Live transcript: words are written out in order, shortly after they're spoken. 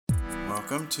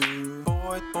Welcome to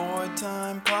Boy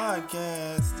Time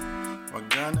Podcast. We're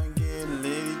gonna get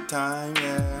litty time,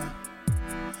 yeah.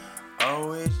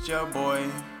 Oh, it's your Boy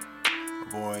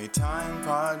Time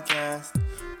Podcast.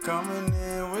 Coming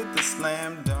in with the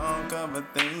slam dunk of a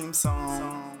theme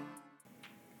song.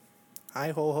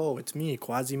 Hi ho ho, it's me,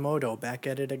 Quasimodo, back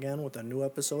at it again with a new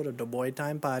episode of the Boy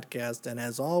Time Podcast, and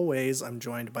as always, I'm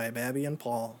joined by Babby and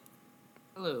Paul.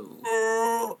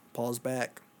 Hello. Paul's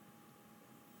back.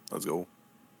 Let's go.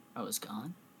 I was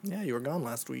gone. Yeah, you were gone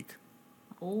last week.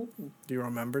 Oh. Do you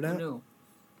remember that? Who knew?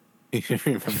 You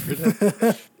remember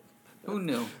that? Who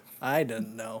knew? I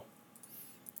didn't know.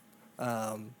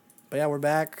 But yeah, we're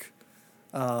back.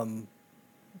 I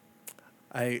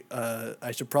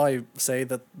should probably say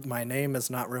that my name is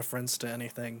not referenced to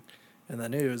anything in the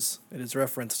news. It is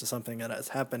referenced to something that is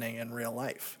happening in real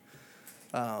life,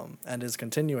 and is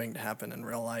continuing to happen in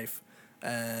real life,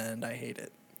 and I hate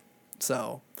it.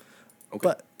 So,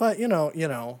 okay. But you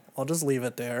know, I'll just leave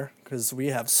it there because we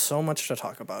have so much to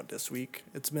talk about this week.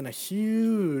 It's been a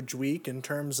huge week in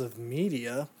terms of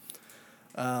media.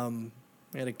 We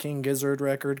had a King Gizzard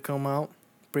record come out,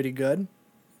 pretty good.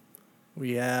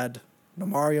 We had the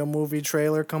Mario movie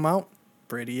trailer come out,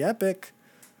 pretty epic.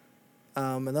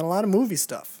 And then a lot of movie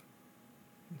stuff.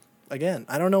 Again,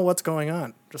 I don't know what's going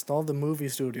on. Just all the movie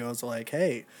studios are like,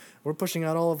 hey, we're pushing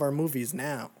out all of our movies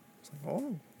now. It's like,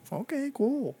 oh, okay,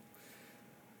 cool.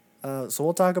 So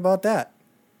we'll talk about that.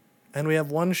 And we have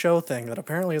one show thing that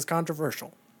apparently is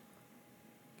controversial.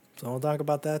 So we'll talk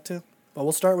about that too. But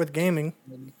we'll start with gaming.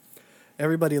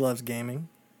 Everybody loves gaming.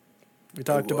 We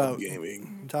talked about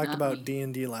gaming. We talked about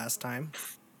D&D last time.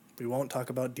 We won't talk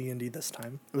about D&D this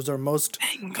time. It was our most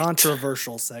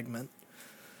controversial segment.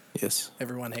 Yes.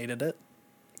 Everyone hated it.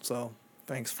 So,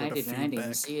 thanks for the feedback. I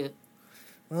didn't see it.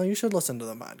 Well, you should listen to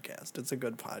the podcast. It's a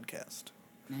good podcast.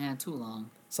 Nah, too long.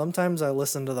 Sometimes I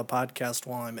listen to the podcast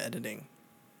while I'm editing.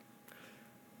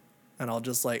 And I'll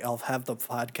have the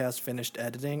podcast finished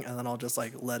editing, and then I'll just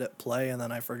let it play, and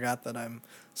then I forgot that I'm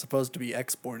supposed to be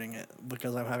exporting it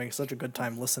because I'm having such a good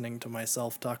time listening to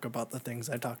myself talk about the things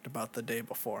I talked about the day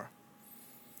before.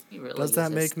 Really Does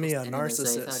that make me a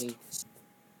narcissist?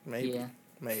 Maybe. Yeah.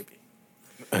 Maybe.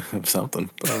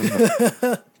 Something.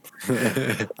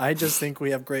 I just think we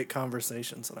have great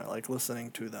conversations, and I like listening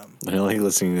to them. I like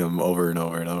listening to them over and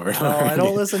over and over. No, I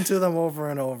don't listen to them over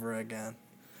and over again.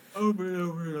 Over and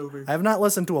over and over. I have not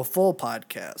listened to a full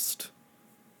podcast.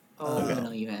 Oh, I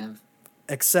know you have.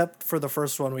 Except for the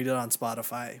first one we did on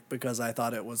Spotify, because I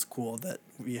thought it was cool that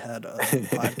we had a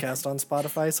podcast on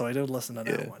Spotify, so I did listen to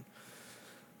that one.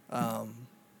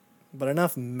 But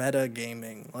enough meta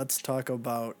gaming. Let's talk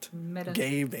about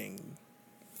gaming.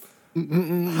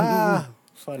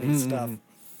 Funny stuff.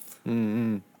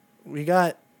 We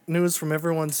got news from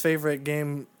everyone's favorite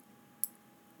game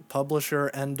publisher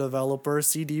and developer,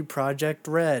 CD Projekt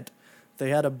Red. They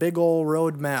had a big old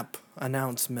roadmap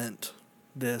announcement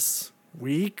this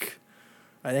week.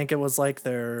 I think it was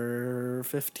their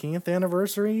 15th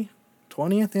anniversary,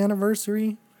 20th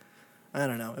anniversary. I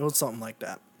don't know. It was something like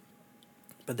that.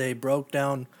 But they broke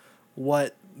down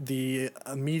what the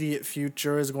immediate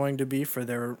future is going to be for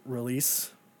their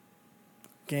release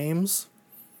games,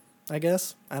 I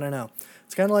guess. I don't know.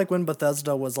 It's kind of like when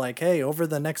Bethesda was like, hey, over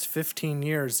the next 15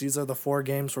 years, these are the 4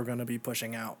 games we're going to be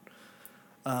pushing out.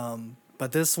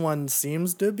 But this one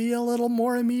seems to be a little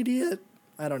more immediate.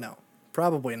 I don't know.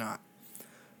 Probably not.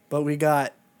 But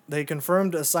they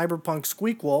confirmed a Cyberpunk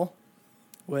squeakquel,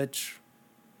 which,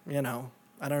 I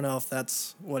don't know if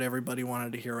that's what everybody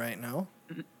wanted to hear right now.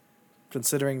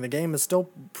 Considering the game is still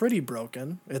pretty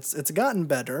broken. It's gotten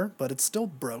better, but it's still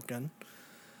broken.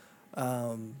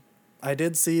 I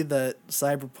did see that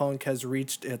Cyberpunk has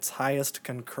reached its highest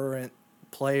concurrent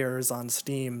players on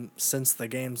Steam since the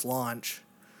game's launch.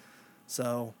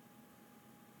 So,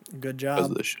 good job.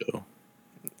 Because of the show.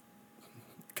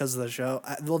 Because of the show.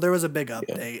 Well, there was a big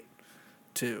update,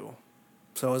 too.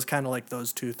 So it was kind of like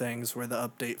those two things where the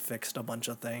update fixed a bunch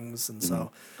of things. And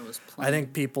so I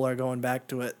think people are going back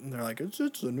to it, and they're like, it's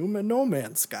a new No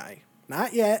Man's Sky.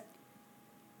 Not yet.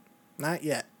 Not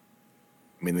yet.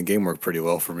 I mean, the game worked pretty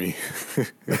well for me.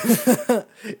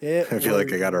 I feel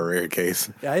like I got a rare case.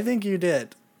 Yeah, I think you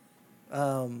did.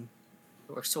 It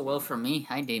worked so well for me,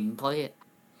 I didn't even play it.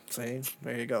 See?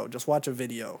 There you go. Just watch a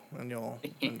video, and you'll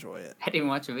enjoy it. I didn't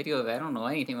watch a video of it. I don't know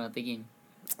anything about the game.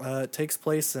 It takes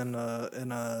place in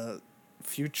a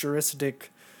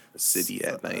futuristic city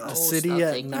at night. A city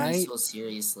at night. So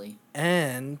seriously.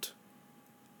 And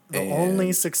the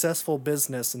only successful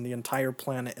business in the entire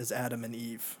planet is Adam and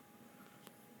Eve.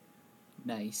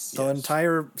 Nice. The Yes.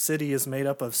 entire city is made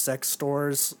up of sex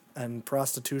stores and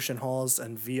prostitution halls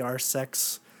and VR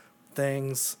sex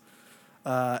things.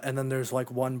 And then there's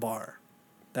like one bar.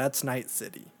 That's Night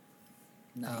City.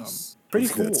 Nice. Pretty I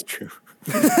think cool. That's true.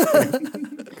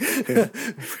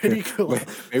 Pretty cool.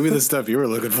 Maybe the stuff you were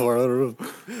looking for. I don't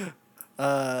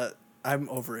know. I'm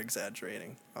over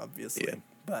exaggerating, obviously. Yeah.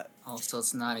 But Also,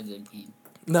 it's not a good game.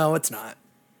 no, it's not.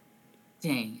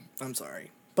 Dang it. I'm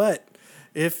sorry. But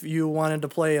if you wanted to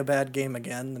play a bad game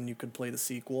again, then you could play the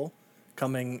sequel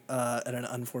coming at an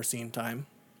unforeseen time.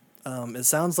 It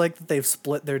sounds like that they've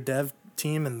split their dev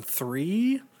team in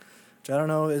 3, which I don't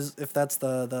know if that's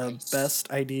the Nice. best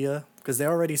idea, because they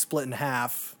already split in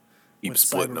half. Keep with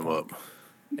splitting them Cyberpunk. up.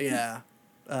 Yeah.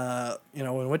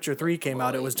 When Witcher 3 came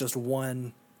out, it was just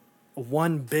one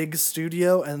big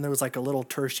studio, and there was like a little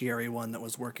tertiary one that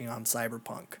was working on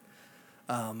Cyberpunk.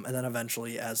 And then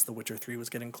eventually, as The Witcher 3 was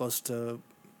getting close to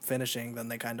finishing, then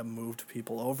they kind of moved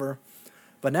people over.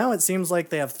 But now it seems like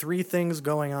they have 3 things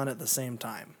going on at the same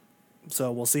time.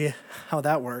 So we'll see how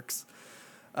that works.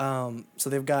 So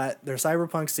they've got their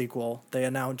Cyberpunk sequel. They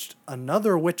announced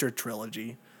another Witcher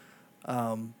trilogy,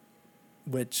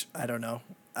 which I don't know.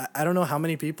 I don't know how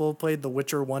many people played The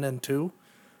Witcher 1 and 2.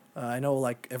 I know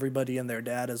like everybody and their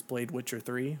dad has played Witcher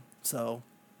 3. So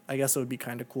I guess it would be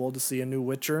kind of cool to see a new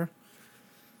Witcher.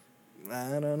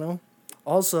 I don't know.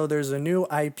 Also, there's a new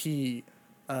IP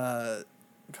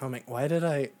coming. Why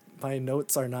did my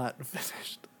notes are not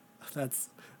finished?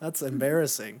 That's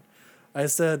embarrassing. I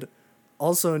said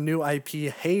also new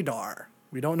IP Hadar.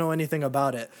 We don't know anything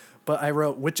about it, but I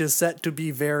wrote which is set to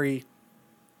be very,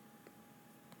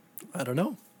 I don't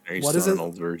know. Are you What still is it? an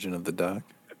old version of the doc?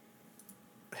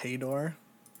 Hadar.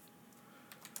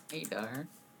 Hey, Dar.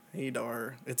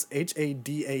 Hadar. It's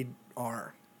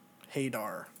Hadar.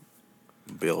 Hadar.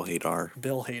 Bill Hadar.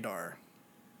 Bill Hadar.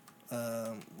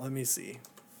 Let me see.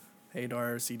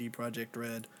 Hadar, CD Projekt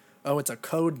Red. Oh, it's a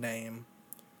code name.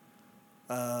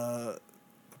 The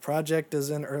project is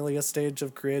in earliest stage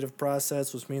of creative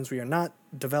process, which means we are not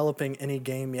developing any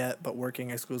game yet, but working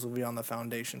exclusively on the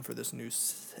foundation for this new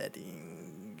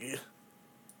setting.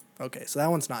 Okay, so that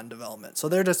one's not in development. So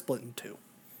they're just split in 2.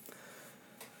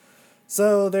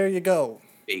 So there you go.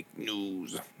 Fake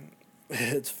news.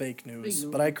 It's fake news,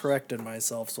 Fake but I news. corrected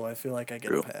myself, so I feel like I get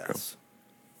True, a pass.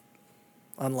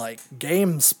 Unlike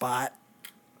GameSpot,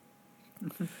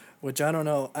 which I don't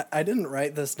know. I didn't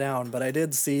write this down, but I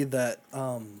did see that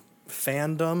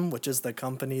Fandom, which is the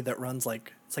company that runs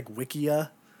it's like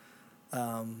Wikia,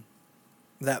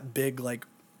 that big like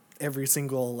every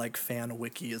single like fan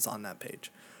wiki is on that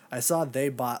page. I saw they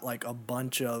bought like a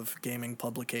bunch of gaming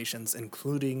publications,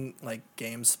 including like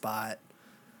GameSpot.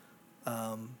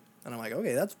 And I'm like,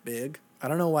 okay, that's big. I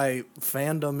don't know why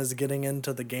Fandom is getting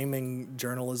into the gaming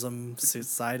journalism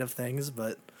side of things,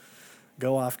 but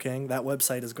go off, King. That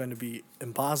website is going to be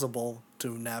impossible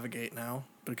to navigate now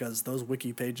because those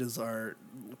wiki pages are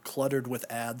cluttered with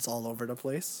ads all over the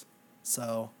place.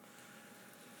 So,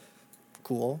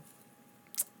 cool.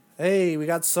 Hey, we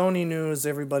got Sony news.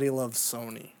 Everybody loves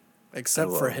Sony,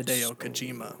 except for love Hideo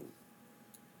Sony.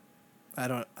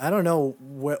 Kojima. I don't know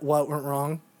what went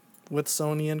wrong with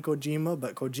Sony and Kojima,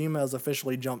 but Kojima has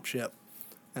officially jumped ship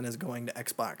and is going to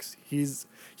Xbox.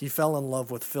 He fell in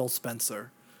love with Phil Spencer.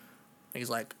 He's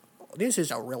like, this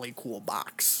is a really cool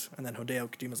box. And then Hideo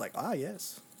Kojima's like,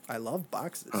 yes, I love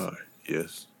boxes.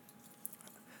 Yes.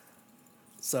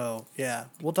 So, yeah,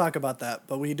 we'll talk about that.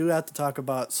 But we do have to talk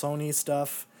about Sony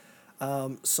stuff.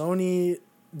 Sony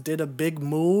did a big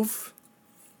move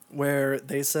where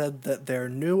they said that their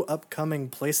new upcoming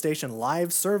PlayStation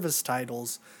Live service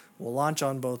titles will launch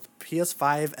on both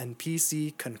PS5 and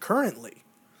PC concurrently.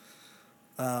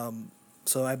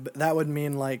 So that would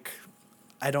mean like,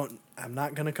 I'm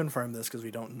not going to confirm this because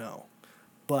we don't know.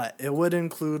 But it would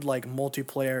include like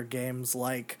multiplayer games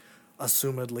like,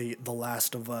 assumedly, The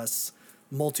Last of Us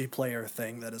multiplayer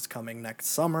thing that is coming next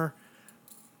summer.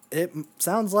 It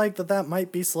sounds like that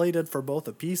might be slated for both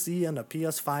a PC and a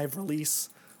PS5 release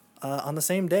on the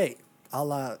same day, a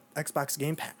la Xbox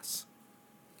Game Pass.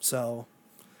 So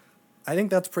I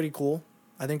think that's pretty cool.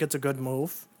 I think it's a good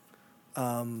move.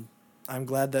 I'm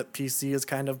glad that PC is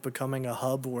kind of becoming a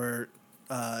hub where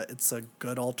it's a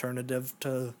good alternative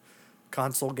to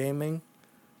console gaming.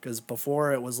 Because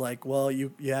before it was like, well,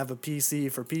 you have a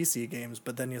PC for PC games,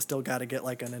 but then you still got to get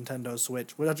like a Nintendo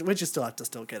Switch, which you still have to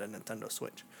still get a Nintendo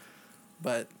Switch.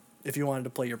 But if you wanted to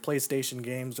play your PlayStation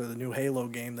games or the new Halo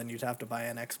game, then you'd have to buy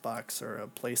an Xbox or a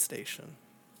PlayStation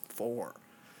 4.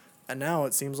 And now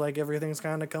it seems like everything's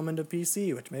kind of coming to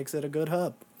PC, which makes it a good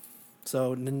hub.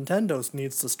 So Nintendo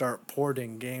needs to start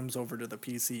porting games over to the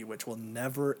PC, which will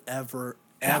never, ever,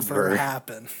 ever Ever.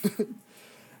 happen.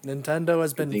 Nintendo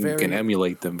has been You can very...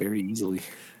 emulate them very easily.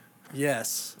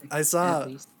 Yes. I At saw...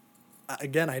 least.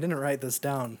 Again, I didn't write this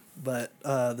down, but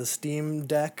the Steam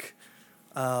Deck,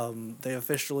 they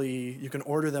officially... You can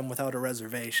order them without a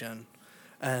reservation.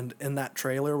 And in that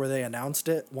trailer where they announced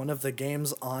it, one of the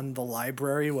games on the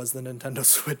library was the Nintendo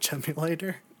Switch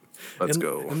emulator. Let's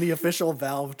go. In the official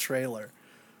Valve trailer.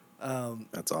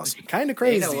 That's awesome. Kind of They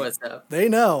crazy. know what's up. They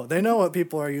know what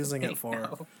people are using it for.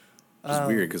 know. It's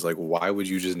weird because, like, why would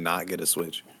you just not get a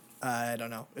Switch? I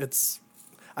don't know.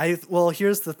 Well,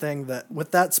 here's the thing, that with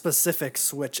that specific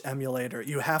Switch emulator,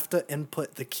 you have to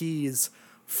input the keys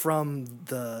from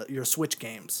your Switch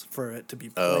games for it to be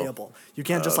playable. You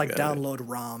can't just got it. download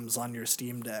ROMs on your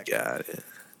Steam Deck. Got it.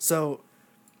 So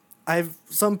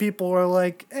some people are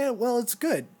like, well, it's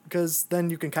good because then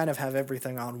you can kind of have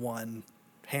everything on one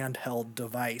handheld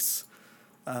device.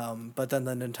 But then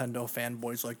the Nintendo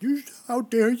fanboys like, how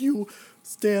dare you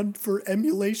stand for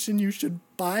emulation? You should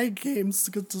buy games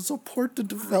to support the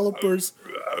developers.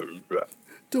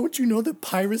 Don't you know that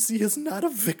piracy is not a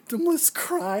victimless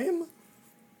crime?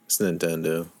 It's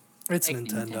Nintendo. It's Like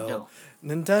Nintendo.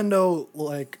 Nintendo,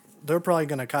 like, they're probably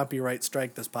going to copyright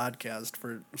strike this podcast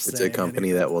for saying It's a company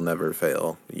anything. that will never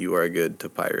fail. You are good to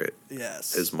pirate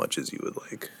Yes. as much as you would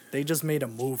like. They just made a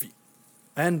movie.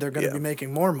 And they're going to Yeah. be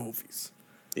making more movies.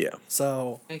 Yeah.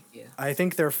 So Heck yeah. I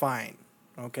think they're fine.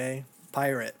 Okay?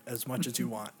 Pirate as much as you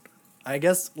want. I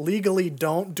guess legally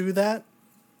don't do that.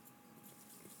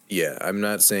 Yeah, I'm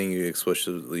not saying you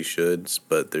explicitly should,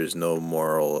 but there's no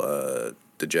moral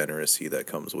degeneracy that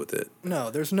comes with it.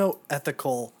 No, there's no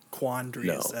ethical quandaries.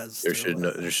 No, as there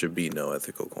to should be no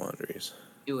ethical quandaries.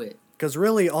 Do it. Because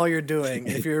really, all you're doing,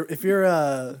 if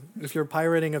you're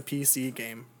pirating a PC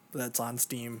game that's on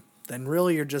Steam, then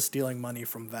really you're just stealing money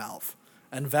from Valve,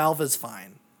 and Valve is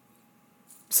fine.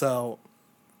 So,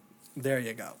 there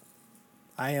you go.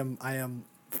 I am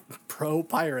pro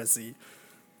piracy.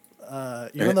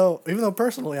 Even though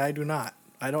personally I do not.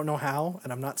 I don't know how,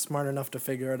 and I'm not smart enough to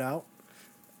figure it out,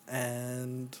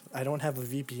 and I don't have a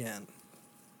VPN.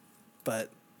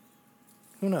 But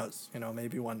who knows?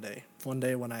 Maybe one day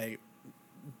when I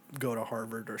go to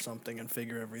Harvard or something and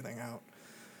figure everything out.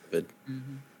 Good.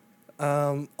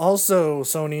 Also,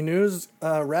 Sony news,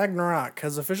 Ragnarok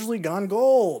has officially gone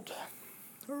gold.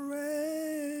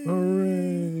 Hooray!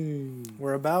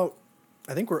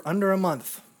 I think we're under a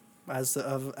month as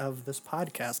of this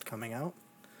podcast coming out.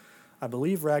 I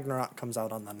believe Ragnarok comes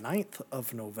out on the 9th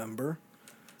of November.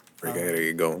 I gotta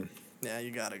get going. Yeah,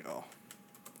 you gotta go.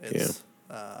 It's,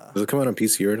 Does it come out on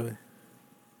PC early?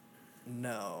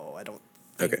 No, I don't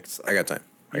think Okay, so. I got time.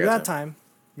 You got time.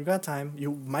 You got time.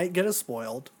 You might get it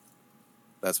spoiled.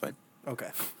 That's fine. Okay.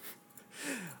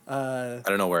 I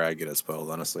don't know where I get it spoiled,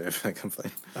 honestly. I think I'm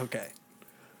fine. Okay.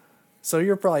 So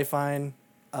you're probably fine.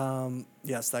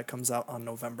 Yes, that comes out on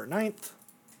November 9th.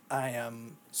 I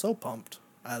am so pumped.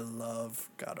 I love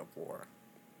God of War.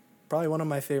 Probably one of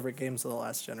my favorite games of the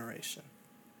last generation.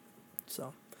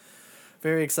 So,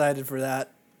 very excited for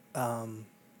that.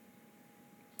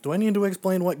 Do I need to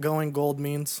explain what going gold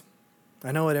means?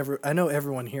 I know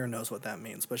everyone here knows what that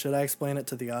means, but should I explain it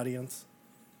to the audience?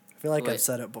 I feel like I've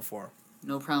said it before.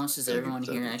 No promises. Yeah, Everyone you've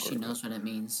said here it actually before. knows what it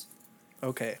means.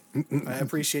 Okay. I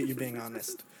appreciate you being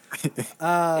honest. Hey,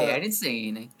 I didn't say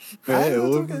anything. I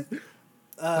know it's okay.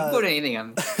 Don't put anything on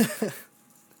me.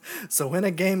 So when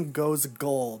a game goes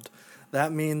gold,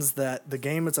 that means that the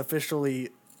game is officially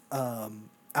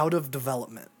out of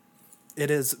development.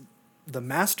 The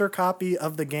master copy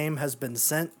of the game has been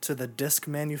sent to the disc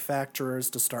manufacturers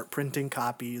to start printing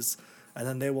copies, and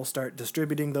then they will start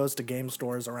distributing those to game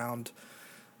stores around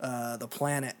the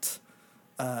planet.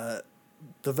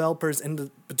 Developers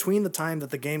between the time that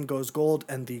the game goes gold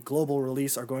and the global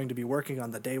release are going to be working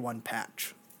on the day one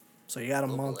patch. So you got a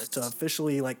month to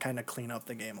officially kind of clean up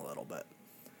the game a little bit.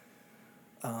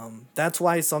 That's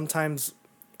why sometimes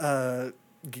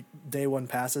day one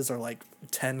passes are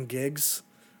 10 gigs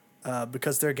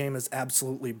because their game is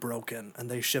absolutely broken and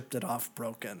they shipped it off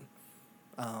broken.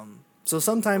 So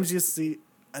sometimes you see,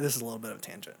 this is a little bit of a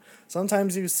tangent.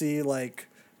 Sometimes you see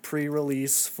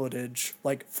pre-release footage.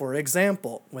 For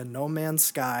example, when No Man's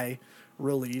Sky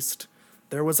released,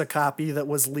 there was a copy that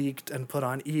was leaked and put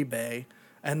on eBay,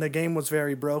 and the game was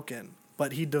very broken.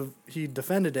 But he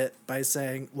defended it by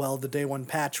saying, well, the day one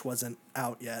patch wasn't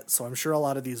out yet, so I'm sure a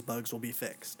lot of these bugs will be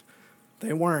fixed.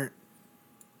 They weren't,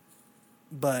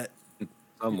 but...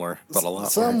 Some were, but a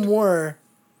lot Some weren't. were,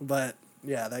 but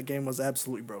yeah, that game was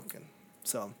absolutely broken.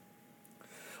 So,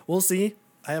 we'll see.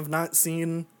 I have not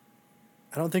seen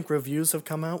I don't think reviews have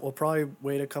come out. We'll probably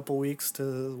wait a couple weeks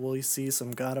to we'll see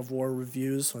some God of War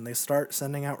reviews when they start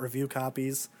sending out review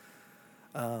copies.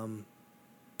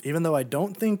 Even though I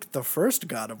don't think the first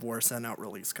God of War sent out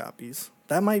release copies.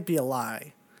 That might be a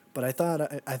lie, but I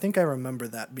think I remember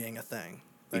that being a thing.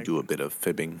 We do a bit of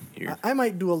fibbing here. I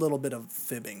might do a little bit of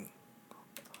fibbing.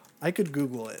 I could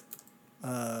Google it.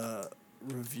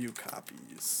 Review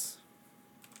copies.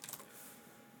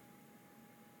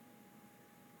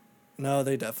 No,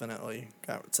 they definitely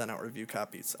sent out review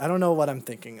copies. I don't know what I'm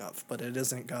thinking of, but it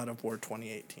isn't God of War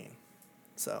 2018.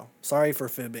 So, sorry for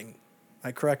fibbing.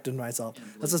 I corrected myself.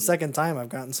 That's the second time I've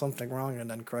gotten something wrong and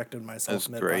then corrected myself.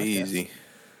 That's crazy.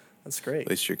 That's great. At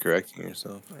least you're correcting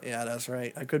yourself. Yeah, that's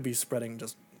right. I could be spreading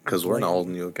just... Because we're not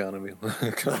holding you accountable.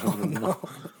 No.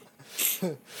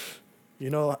 You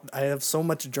know, I have so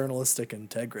much journalistic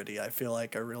integrity. I feel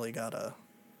like I really gotta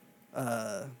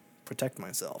protect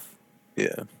myself.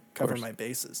 Yeah. Cover my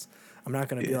bases. I'm not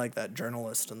gonna be like that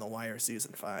journalist in The Wire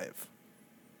season 5.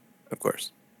 Of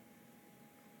course.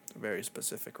 A very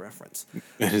specific reference.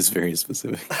 It is very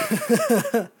specific.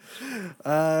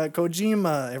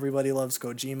 Kojima. Everybody loves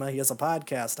Kojima. He has a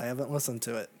podcast. I haven't listened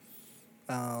to it.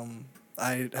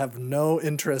 I have no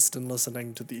interest in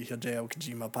listening to the Hideo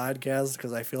Kojima podcast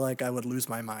because I feel like I would lose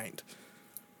my mind.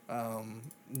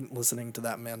 Listening to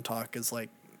that man talk is like,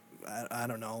 I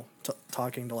don't know,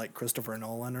 talking to like Christopher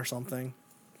Nolan or something.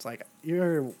 It's like,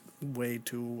 you're way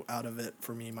too out of it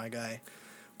for me, my guy.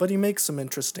 But he makes some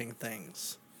interesting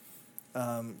things.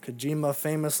 Kojima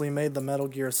famously made the Metal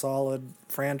Gear Solid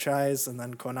franchise, and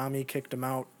then Konami kicked him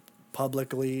out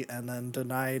publicly and then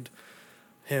denied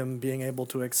him being able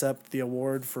to accept the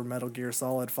award for Metal Gear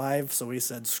Solid 5. So he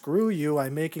said, screw you,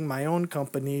 I'm making my own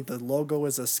company. The logo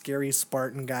is a scary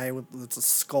Spartan guy with a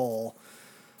skull.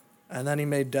 And then he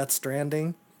made Death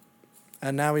Stranding.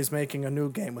 And now he's making a new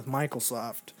game with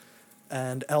Microsoft.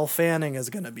 And Elle Fanning is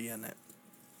going to be in it.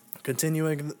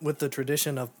 Continuing with the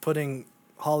tradition of putting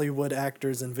Hollywood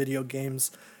actors in video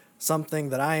games, something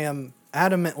that I am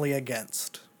adamantly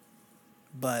against.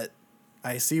 But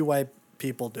I see why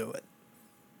people do it.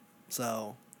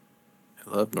 So, I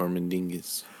love Norman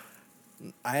Dingus.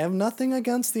 I have nothing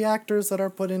against the actors that are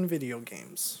put in video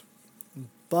games.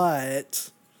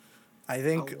 But I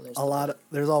think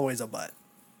there's always a but.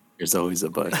 There's always a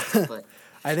but.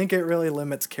 I think it really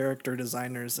limits character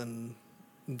designers and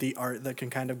the art that can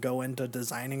kind of go into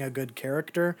designing a good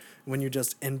character when you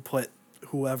just input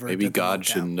whoever. Maybe God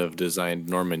shouldn't have designed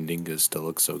Norman Dingus to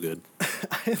look so good.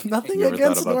 I have nothing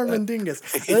against Norman Dingus.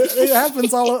 It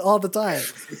happens all the time.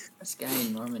 This guy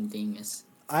Norman Dingus.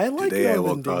 I like Today Norman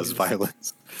I will cause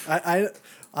violence. I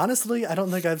honestly, I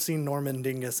don't think I've seen Norman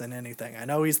Dingus in anything. I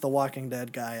know he's the Walking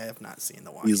Dead guy. I have not seen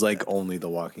the Walking Dead. He's like only the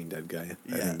Walking Dead guy.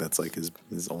 Yeah. I think that's like his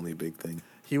only big thing.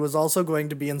 He was also going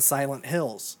to be in Silent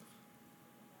Hills,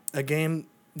 a game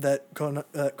that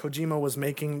Kojima was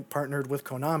making partnered with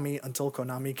Konami until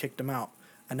Konami kicked him out.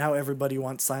 And now everybody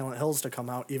wants Silent Hills to come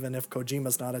out even if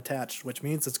Kojima's not attached, which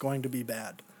means it's going to be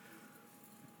bad.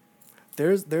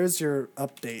 There's your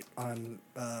update on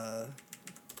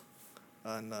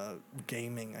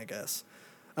gaming, I guess.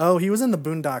 Oh, he was in the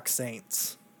Boondock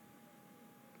Saints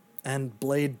and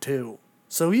Blade 2.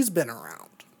 So he's been around.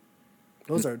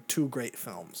 Those are two great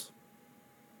films.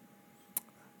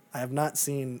 I have not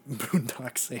seen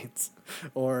Boondock Saints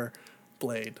or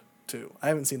Blade 2. I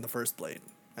haven't seen the first Blade,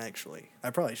 actually. I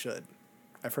probably should.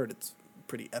 I've heard it's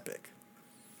pretty epic.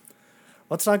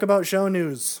 Let's talk about show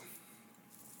news.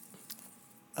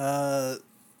 Okay,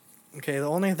 the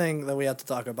only thing that we have to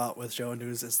talk about with show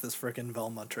news is this frickin'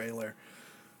 Velma trailer.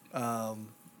 I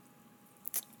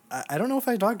don't know if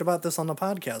I talked about this on the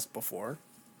podcast before,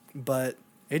 but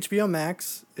HBO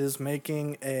Max is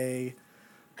making a...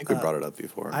 I think we brought it up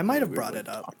before. I might have brought it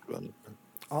up.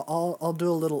 I'll do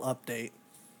a little update.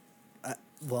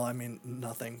 Well, I mean,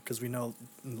 nothing, because we know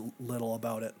little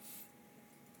about it.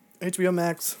 HBO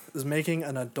Max is making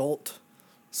an adult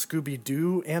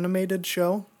Scooby-Doo animated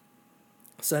show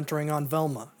centering on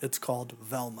Velma. It's called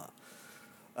Velma.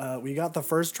 We got the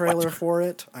first trailer for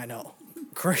it. I know.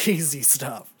 Crazy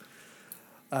stuff.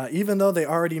 Even though they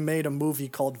already made a movie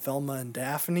called Velma and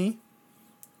Daphne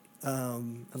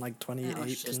in like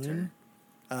 2018,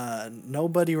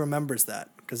 nobody remembers that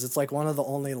because it's like one of the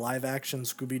only live-action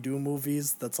Scooby-Doo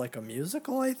movies that's like a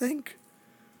musical, I think.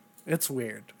 It's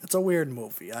weird. It's a weird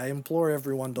movie. I implore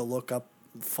everyone to look up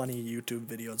funny YouTube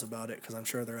videos about it because I'm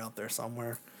sure they're out there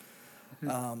somewhere.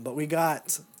 But we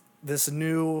got this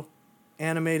new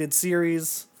animated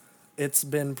series. It's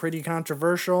been pretty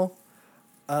controversial.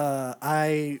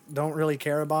 I don't really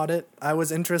care about it. I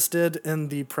was interested in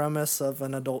the premise of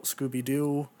an adult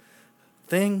Scooby-Doo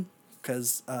thing,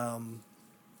 because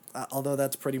although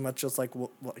that's pretty much just like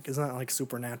isn't that like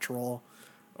Supernatural,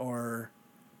 or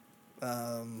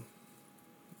I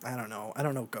don't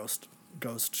know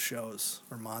ghost shows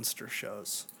or monster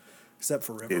shows, except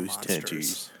for River Ghost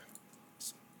Monsters.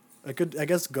 Hunters. I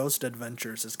guess Ghost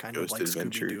Adventures is kind Ghost of like Scooby-Doo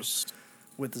Adventures.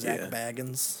 with Zach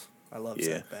Baggins. I love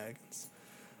Yeah. Zach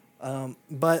Baggins.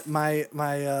 But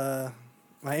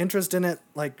my interest in it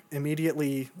like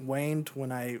immediately waned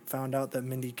when I found out that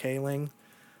Mindy Kaling,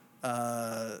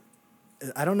 I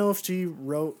don't know if she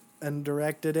wrote and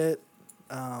directed it,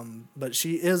 but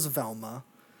she is Velma.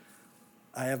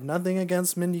 I have nothing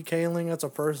against Mindy Kaling as a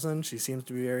person. She seems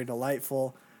to be very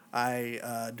delightful.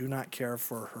 I do not care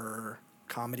for her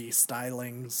comedy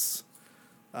stylings.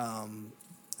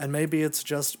 And maybe it's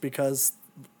just because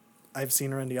I've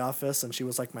seen her in The Office and she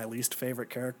was like my least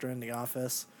favorite character in The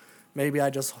Office. Maybe I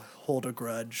just hold a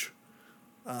grudge.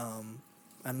 And,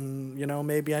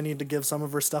 maybe I need to give some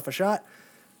of her stuff a shot.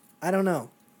 I don't know.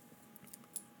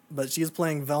 But she's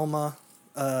playing Velma.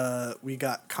 We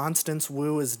got Constance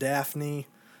Wu as Daphne.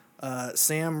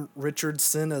 Sam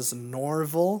Richardson as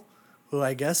Norval, who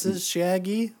I guess is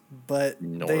Shaggy, but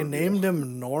they named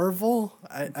him Norval.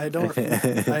 I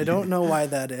don't know why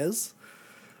that is.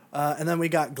 And then we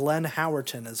got Glenn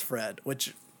Howerton as Fred,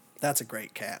 which that's a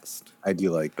great cast. I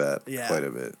do like that quite a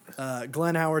bit.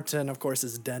 Glenn Howerton, of course,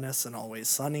 is Dennis in Always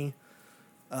Sunny.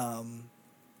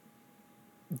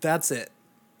 That's it.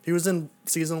 He was in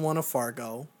season 1 of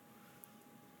Fargo.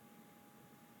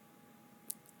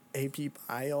 AP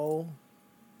Bio.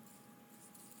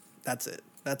 That's it.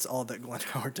 That's all that Glenn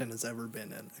Howerton has ever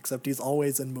been in, except he's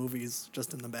always in movies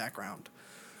just in the background.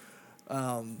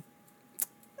 And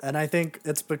I think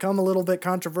it's become a little bit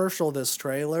controversial, this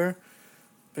trailer,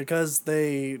 because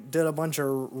they did a bunch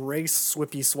of race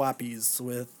swappies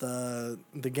with the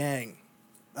gang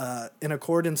in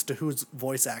accordance to who's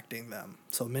voice acting them.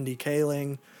 So Mindy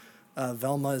Kaling,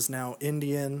 Velma is now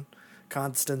Indian,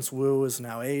 Constance Wu is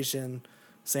now Asian,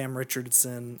 Sam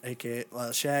Richardson,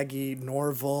 a.k.a. Shaggy,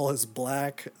 Norval is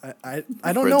black. I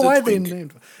don't know why they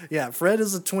named... Yeah, Fred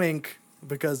is a twink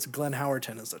because Glenn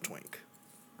Howerton is a twink.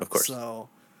 Of course. So,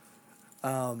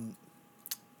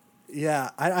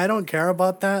 yeah, I don't care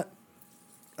about that.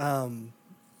 I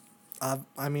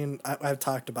mean, I've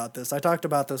talked about this. I talked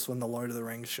about this when the Lord of the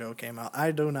Rings show came out.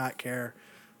 I do not care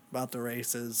about the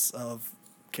races of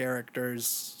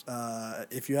characters.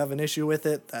 If you have an issue with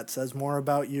it, that says more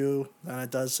about you than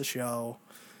it does the show.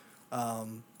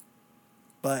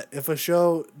 But if a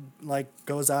show like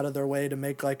goes out of their way to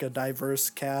make like a diverse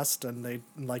cast and they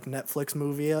like Netflix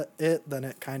movie it, then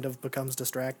it kind of becomes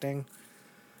distracting.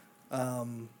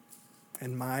 In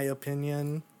my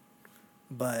opinion,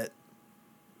 but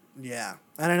yeah,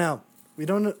 I don't know.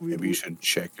 Maybe you should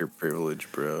check your privilege,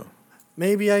 bro.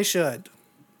 Maybe I should,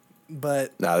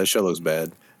 but nah, this show looks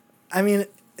bad. I mean,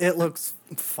 it looks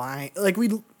fine. Like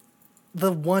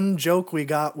the one joke we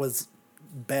got was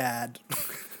bad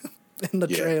in the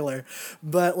trailer,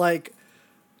 but like,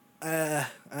 I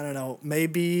don't know.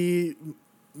 Maybe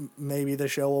the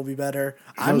show will be better.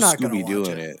 I'm not gonna watch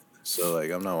Scooby-Doo in it, so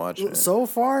like I'm not watching it. So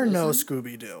far, no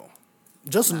Scooby-Doo,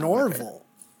 just Norval.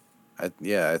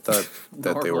 Okay. I thought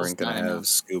that they weren't going to have enough.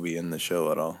 Scooby in the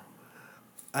show at all.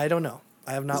 I don't know.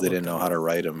 I have not. They didn't know how to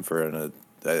write him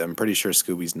I'm pretty sure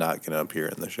Scooby's not going to appear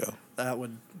in the show. That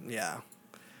would, yeah.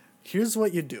 Here's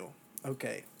what you do.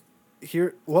 Okay.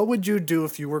 What would you do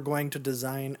if you were going to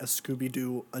design a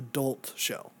Scooby-Doo adult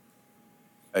show?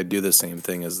 I'd do the same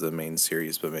thing as the main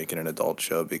series, but make it an adult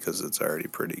show because it's already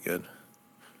pretty good.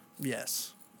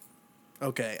 Yes.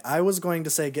 Okay. I was going to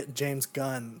say get James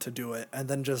Gunn to do it and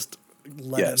then just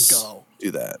let him go. Do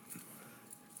that.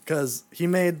 Because he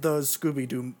made those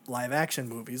Scooby-Doo live-action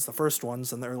movies, the first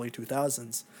ones in the early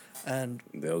 2000s. And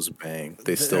those bang.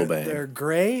 They still bang. They're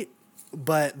great,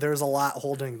 but there's a lot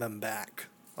holding them back.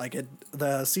 Like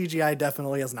the CGI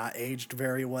definitely has not aged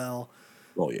very well.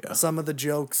 Oh, yeah. Some of the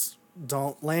jokes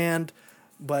don't land,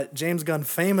 but James Gunn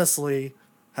famously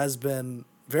has been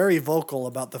very vocal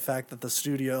about the fact that the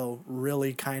studio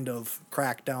really kind of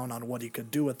cracked down on what he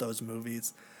could do with those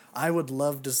movies. I would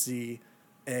love to see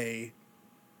a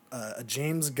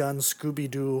James Gunn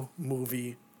Scooby-Doo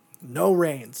movie. No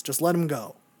reins, just let him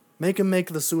go. Make him make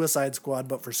the Suicide Squad,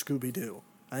 but for Scooby-Doo.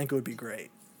 I think it would be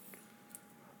great.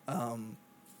 And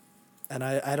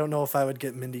I don't know if I would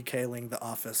get Mindy Kaling, the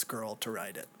office girl, to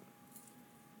write it.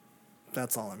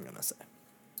 That's all I'm going to say.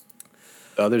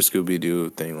 The other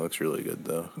Scooby-Doo thing looks really good,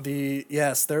 though.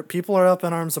 People are up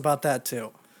in arms about that,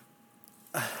 too.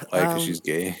 Why? Because she's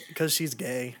gay? Because she's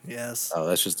gay, yes. Oh,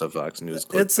 that's just a Fox News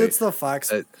clip. It's the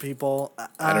Fox people.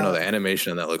 I don't know. The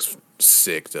animation on that looks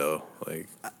sick though. Like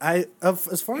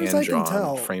As far as I can hand-drawn,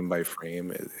 tell, frame by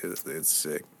frame, it's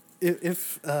sick.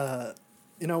 if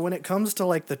when it comes to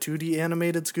like the 2D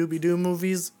animated Scooby Doo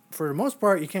movies, for the most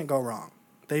part, you can't go wrong.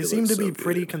 They It seem looks to so be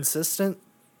pretty good. consistent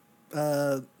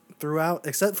throughout,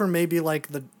 except for maybe like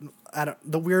the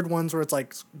weird ones where it's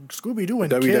like Scooby Doo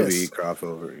and WWE Kiss.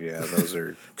 crossover, yeah, those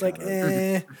are It's like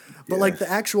kinda- but Yeah. like the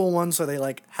actual ones where they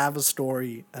like have a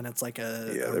story and it's like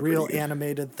a Yeah, they're real pretty good.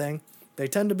 animated thing, they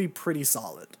tend to be pretty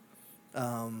solid.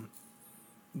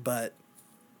 But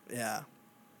yeah,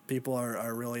 people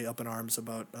are really up in arms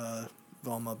about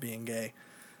Velma being gay.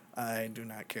 I do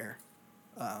not care.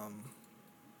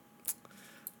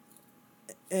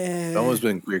 Almost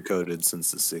been queer coded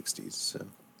since the '60s. So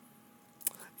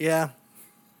Yeah.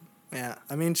 Yeah.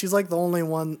 I mean, she's like the only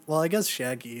one. Well, I guess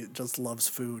Shaggy just loves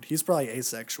food. He's probably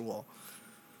asexual.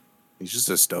 he's just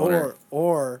a stoner.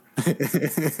 Or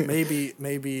maybe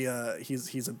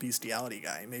he's a bestiality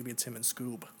guy. Maybe it's him and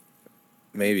Scoob.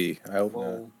 Maybe, I hope not.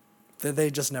 Whoa. They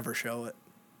just never show it.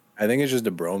 I think it's just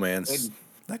a bromance. Good.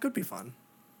 That could be fun.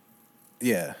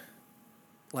 Yeah,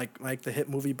 Like the hit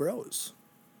movie Bros.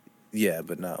 yeah,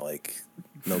 but not like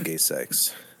no gay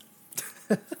sex.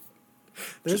 There's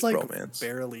Just like bromance.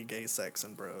 barely gay sex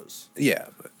in Bros. Yeah,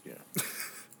 but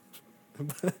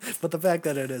But the fact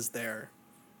that it is there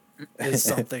is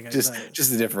something. just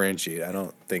to differentiate. I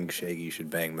don't think Shaggy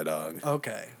should bang the dog,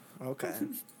 Okay.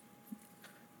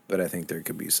 but I think there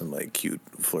could be some like cute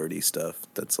flirty stuff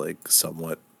that's like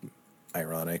somewhat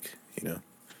ironic.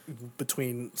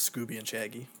 Between Scooby and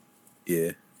Shaggy.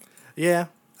 Yeah. Yeah.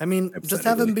 I mean, just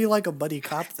have him Hypothetically. be like a buddy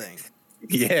cop thing.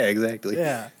 Yeah, exactly.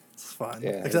 Yeah. It's fun.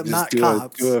 Yeah, Except just not do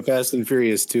cops. do a Fast and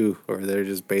Furious 2, where they're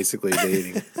just basically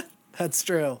dating. That's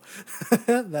true.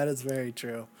 That is very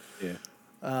true.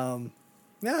 Yeah.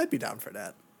 Yeah, I'd be down for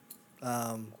that.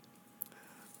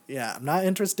 Yeah, I'm not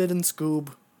interested in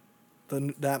Scoob,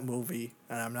 that movie,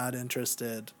 and I'm not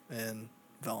interested in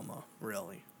Velma,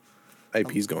 really.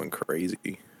 IP's going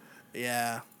crazy.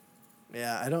 Yeah.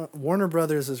 Yeah, I don't. Warner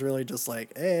Brothers is really just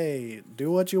like, hey,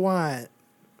 do what you want.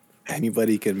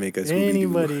 Anybody can make a Scooby-Doo.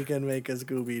 Anybody can make a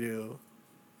Scooby Doo.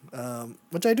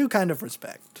 Which I do kind of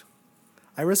respect.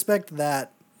 I respect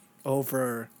that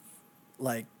over,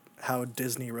 like, how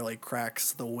Disney really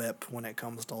cracks the whip when it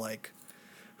comes to, like,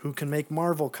 who can make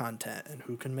Marvel content and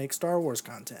who can make Star Wars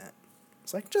content.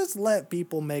 It's like, just let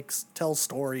people tell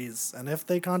stories, and if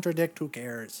they contradict, who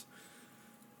cares?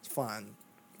 It's fun.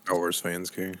 Star Wars fans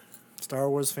care. Star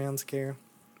Wars fans care.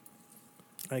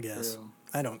 I guess. True.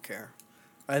 I don't care.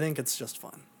 I think it's just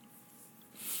fun.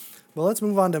 Well, let's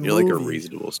move on to You're movie. like a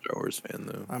reasonable Star Wars fan,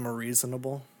 though. I'm a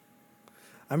reasonable.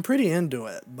 I'm pretty into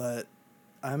it, but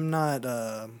I'm not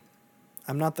the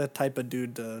type of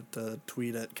dude to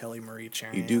tweet at Kelly Marie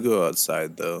Tran. You do go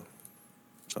outside, though,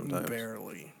 sometimes.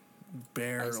 Barely.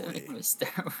 I said I'm a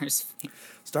Star Wars fan.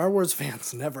 Star Wars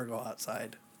fans never go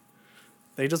outside.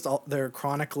 They're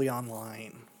chronically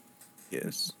online.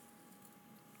 Yes.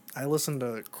 I listen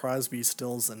to Crosby,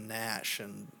 Stills, and Nash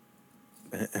and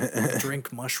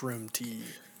drink mushroom tea.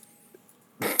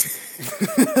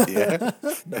 Yeah?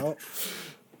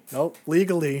 Nope.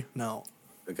 Legally, no.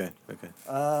 Okay.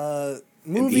 And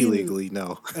Movie illegally,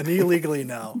 no. and illegally,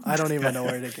 no. I don't even know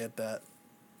where to get that.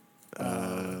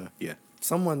 Yeah.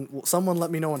 Someone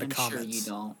let me know in the I'm comments. sure you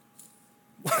don't.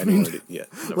 I know where to, yeah.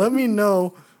 Let me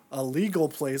know a legal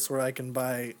place where I can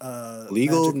buy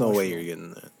Legal? magic No way mushroom. you're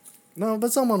getting that. No,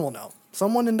 but someone will know.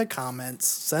 Someone in the comments,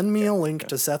 send me a link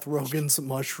to Seth Rogen's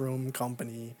mushroom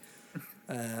company,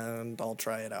 and I'll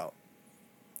try it out.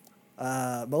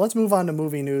 But let's move on to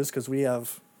movie news because we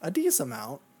have a decent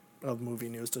amount of movie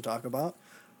news to talk about.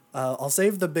 I'll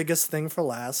save the biggest thing for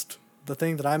last, the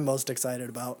thing that I'm most excited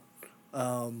about.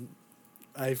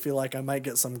 I feel like I might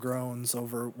get some groans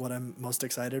over what I'm most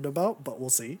excited about, but we'll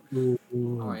see. All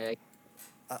right.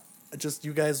 Just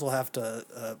you guys will have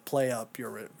to play up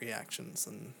your reactions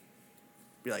and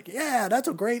be like, yeah, that's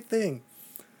a great thing.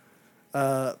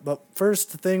 But first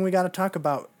thing we got to talk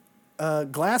about,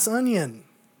 Glass Onion.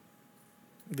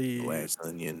 Glass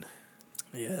Onion.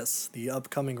 Yes, the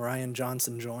upcoming Ryan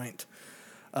Johnson joint.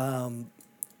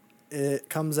 It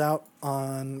comes out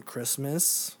on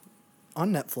Christmas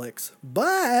on Netflix,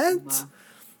 but Wow.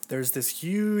 there's this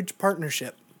huge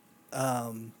partnership.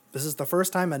 This is the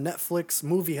first time a Netflix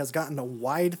movie has gotten a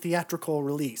wide theatrical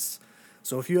release.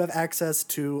 So if you have access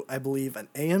to, I believe, an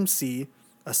AMC,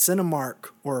 a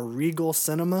Cinemark, or a Regal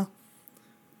Cinema,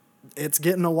 it's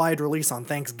getting a wide release on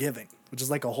Thanksgiving, which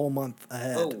is like a whole month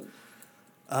ahead.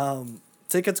 Oh,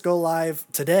 Tickets go live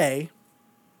today,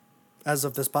 as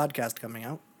of this podcast coming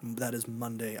out. That is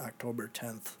Monday, October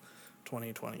 10th,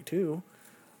 2022.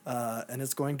 and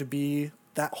it's going to be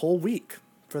that whole week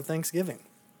for Thanksgiving.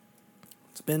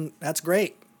 That's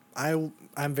great. I'm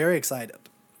very excited.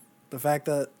 The fact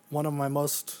that one of my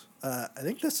most, I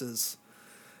think this is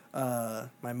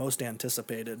my most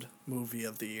anticipated movie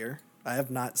of the year. I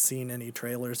have not seen any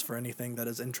trailers for anything that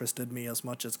has interested me as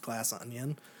much as Glass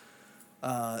Onion.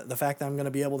 The fact that I'm going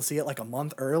to be able to see it like a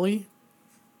month early,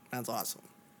 that's awesome.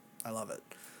 I love it.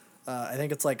 I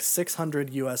think it's like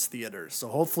 600 U.S. theaters, so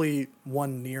hopefully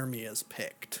one near me is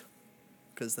picked,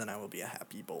 because then I will be a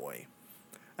happy boy.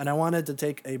 And I wanted to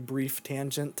take a brief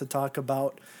tangent to talk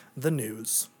about the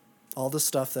news. All the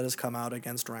stuff that has come out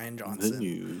against Ryan Johnson. The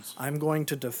news. I'm going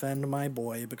to defend my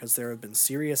boy because there have been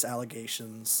serious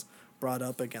allegations brought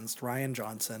up against Ryan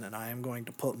Johnson, and I am going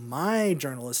to put my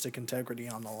journalistic integrity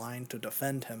on the line to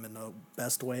defend him in the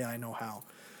best way I know how.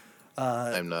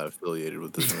 I'm not affiliated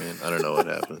with this man. I don't know what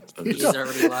happened. He's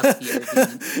already lost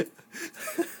the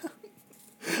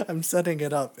argument. I'm setting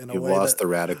it up in a way You've lost that the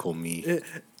radical me.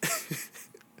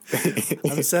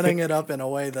 I'm setting it up in a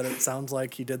way that it sounds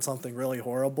like he did something really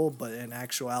horrible, but in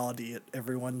actuality,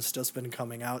 everyone's just been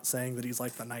coming out saying that he's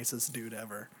like the nicest dude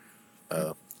ever.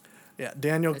 Oh. Yeah,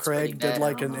 Daniel That's pretty Craig did bad,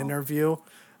 like I don't an know. interview,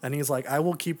 and he's like, I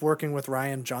will keep working with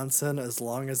Ryan Johnson as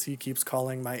long as he keeps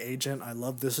calling my agent. I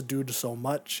love this dude so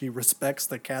much. He respects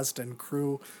the cast and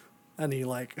crew, and he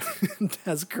like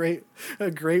has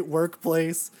a great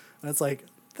workplace. And it's like,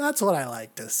 that's what I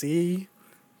like to see.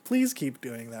 Please keep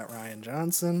doing that, Ryan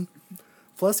Johnson.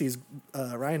 Plus,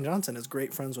 Ryan Johnson is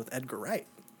great friends with Edgar Wright,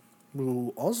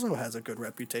 who also has a good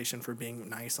reputation for being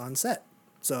nice on set.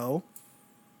 So,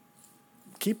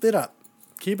 keep it up.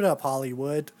 Keep it up,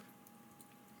 Hollywood.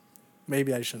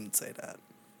 Maybe I shouldn't say that.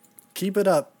 Keep it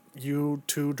up, you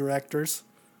two directors.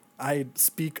 I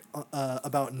speak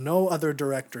about no other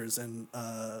directors in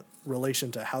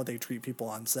relation to how they treat people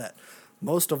on set.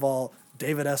 Most of all,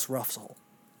 David S. Russell.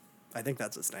 I think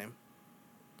that's his name.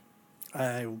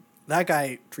 That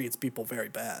guy treats people very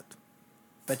bad.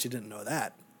 Bet you didn't know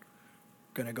that.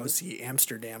 Gonna go see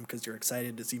Amsterdam because you're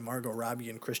excited to see Margot Robbie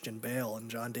and Christian Bale and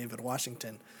John David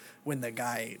Washington when the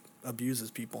guy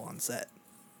abuses people on set.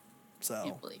 So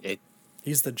Can't believe it.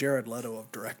 he's the Jared Leto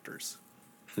of directors.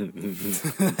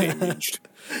 Damaged.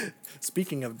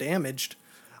 Speaking of damaged,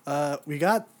 we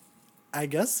got, I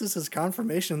guess this is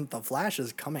confirmation that The Flash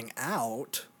is coming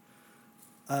out.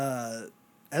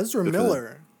 Ezra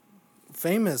Miller,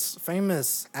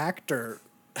 famous actor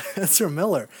Ezra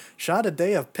Miller, shot a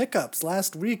day of pickups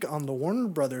last week on the Warner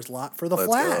Brothers lot for The Let's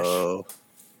Flash. go.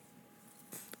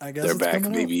 I guess They're it's back,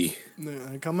 coming baby.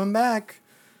 out. Coming back.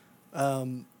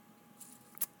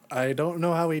 I don't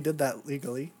know how he did that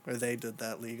legally, or they did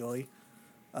that legally,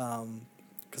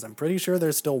 because I'm pretty sure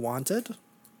they're still wanted.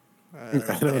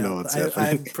 I don't know what's I'm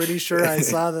happening. pretty sure I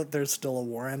saw that there's still a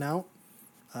warrant out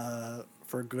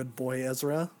for good boy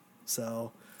Ezra.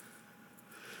 So,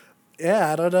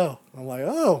 yeah, I don't know. I'm like,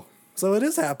 oh, so it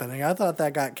is happening. I thought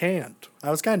that got canned.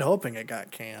 I was kind of hoping it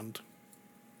got canned,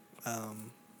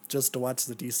 just to watch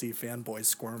the DC fanboys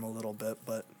squirm a little bit,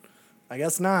 but I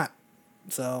guess not.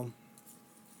 So,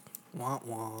 wah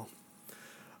wah.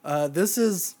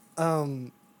 This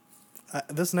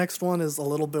next one is a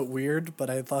little bit weird, but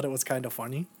I thought it was kind of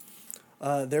funny.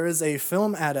 There is a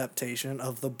film adaptation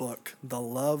of the book The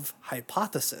Love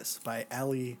Hypothesis by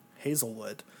Ali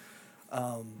Hazelwood.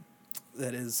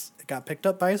 It got picked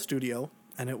up by a studio,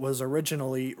 and it was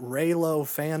originally Reylo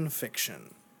fan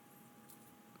fiction.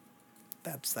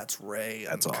 That's Rey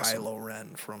and That's awesome. Kylo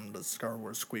Ren from the Star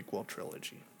Wars Squeakquel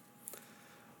trilogy.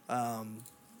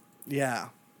 Yeah,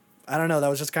 I don't know. That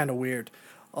was just kind of weird.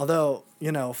 Although,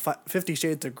 50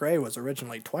 Shades of Grey was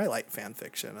originally Twilight fan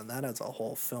fiction, and that has a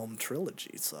whole film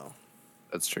trilogy, so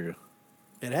That's true.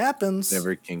 it happens.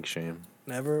 Never kink shame.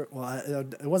 Never. Well,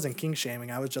 it wasn't king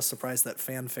shaming. I was just surprised that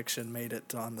fan fiction made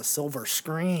it on the silver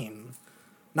screen.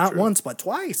 Not True. once, but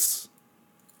twice.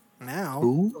 Now.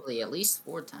 Probably at least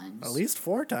 4 times. At least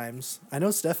 4 times. I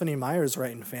know Stephanie Meyer's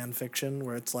writing fan fiction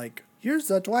where it's like, here's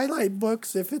the Twilight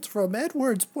books if it's from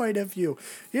Edward's point of view.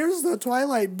 Here's the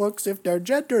Twilight books if their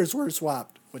genders were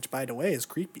swapped. Which, by the way, is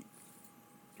creepy.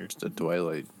 Here's the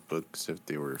Twilight books if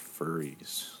they were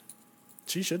furries.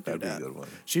 She should do That'd be that. a good one.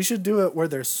 She should do it where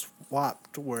they're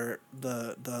swapped, where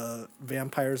the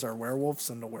vampires are werewolves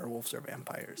and the werewolves are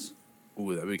vampires.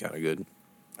 Ooh, that'd be kind of good.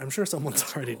 I'm sure someone's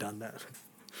already done that.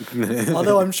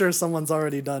 Although I'm sure someone's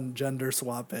already done gender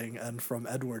swapping and from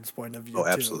Edward's point of view Oh, too.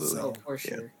 absolutely. Oh, So. for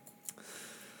sure.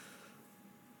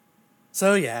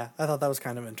 So yeah, I thought that was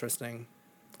kind of interesting.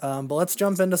 But let's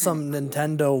jump into some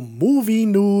Nintendo movie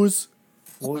news.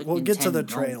 Like We'll get to the Nintendo.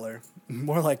 trailer.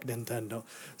 More like Nintendo.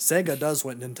 Sega does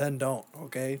what Nintendo don't.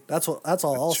 Okay, that's all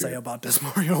I'll say true. about this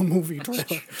Mario movie trailer.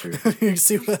 true. You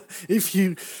see what if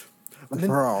you.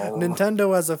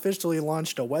 Nintendo has officially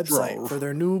launched a website for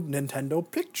their new Nintendo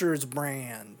Pictures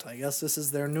brand. I guess this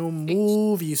is their new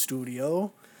movie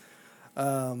studio.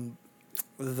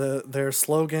 Their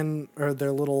slogan or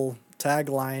their little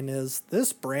tagline is,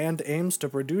 "This brand aims to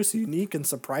produce unique and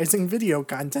surprising video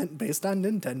content based on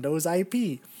Nintendo's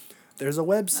IP." There's a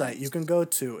website you can go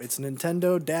to. It's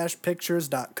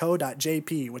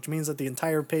nintendo-pictures.co.jp, which means that the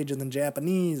entire page is in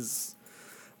Japanese.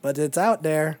 But it's out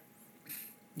there.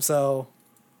 So,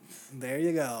 there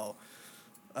you go.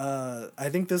 I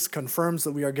think this confirms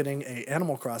that we are getting a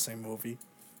Animal Crossing movie.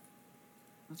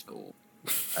 That's cool.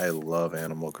 I love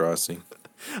Animal Crossing.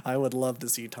 I would love to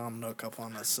see Tom Nook up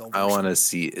on a silver I want to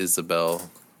screen. see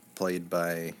Isabelle played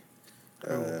by.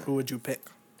 Who would you pick?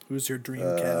 Who's your dream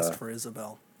cast for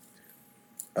Isabelle?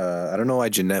 I don't know why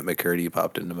Jeanette McCurdy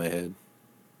popped into my head.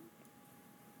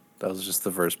 That was just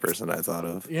the first person I thought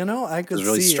of. You know, I It could was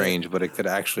really see strange, but it could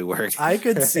actually work. I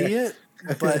could see it,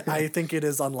 but I think it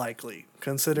is unlikely,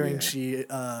 considering Yeah. she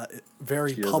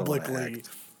very She doesn't wanna publicly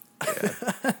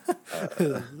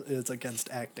is against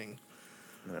acting.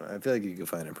 I don't know, I feel like you could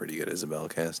find a pretty good Isabelle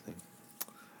casting.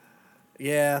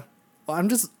 Yeah. Well,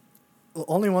 the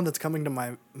only one that's coming to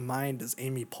my mind is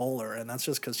Amy Poehler, and that's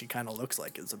just because she kind of looks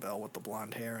like Isabelle with the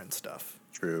blonde hair and stuff.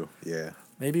 True. Yeah.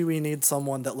 Maybe we need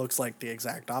someone that looks like the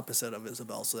exact opposite of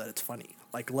Isabelle so that it's funny,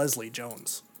 like Leslie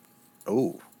Jones.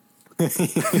 Oh. That's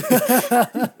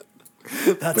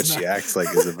But she acts like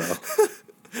Isabelle.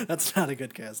 That's not a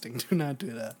good casting. Do not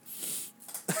do that.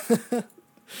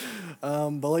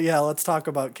 But yeah, let's talk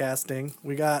about casting.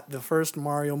 We got the first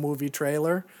Mario movie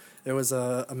trailer. It was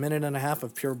a minute and a half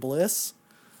of pure bliss.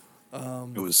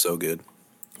 It was so good.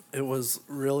 It was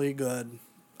really good.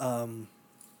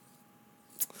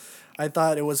 I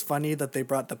thought it was funny that they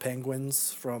brought the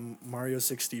penguins from Mario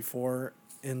 64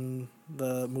 in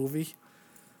the movie.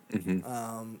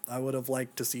 Mm-hmm. I would have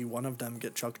liked to see one of them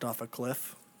get chucked off a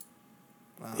cliff.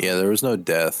 Yeah, there was no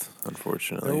death,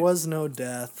 unfortunately. There was no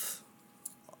death.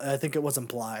 I think it was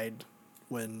implied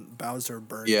when Bowser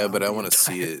burned. Yeah, down but I the want to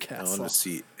see entire it. I castle. want to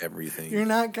see everything. You're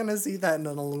not gonna see that in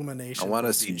an Illumination. I want to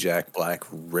movie. see Jack Black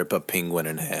rip a penguin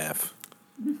in half.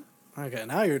 Okay,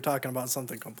 now you're talking about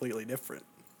something completely different.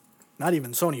 Not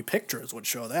even Sony Pictures would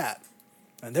show that,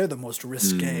 and they're the most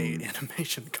risque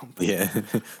animation company. Yeah,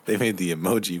 they made the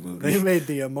emoji movie. They made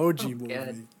the emoji movie.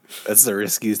 God. That's the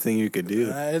riskiest thing you could do.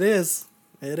 It is.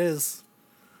 It is.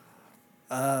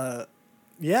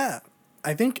 Yeah.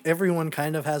 I think everyone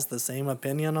kind of has the same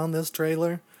opinion on this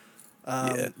trailer.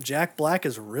 Yeah. Jack Black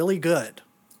is really good.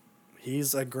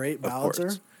 He's a great Of Bowser.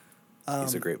 course.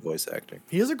 He's a great voice actor.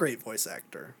 He is a great voice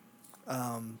actor.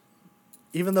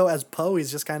 Even though as Poe, he's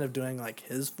just kind of doing like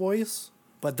his voice.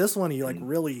 But this one, he like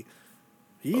really,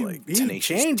 he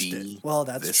Tenacious changed D, it. Well,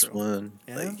 that's this true. one,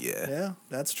 Yeah, yeah. yeah,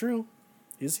 that's true.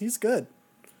 He's good.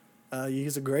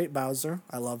 He's a great Bowser.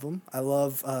 I love him. I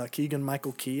love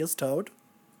Keegan-Michael Key as Toad.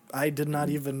 I did not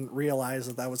even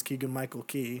realize that was Keegan-Michael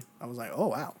Key. I was like, oh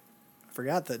wow, I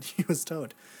forgot that he was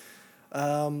Toad.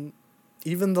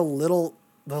 Even the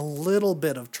little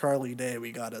bit of Charlie Day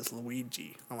we got as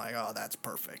Luigi, I'm like, oh, that's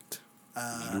perfect.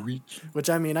 Which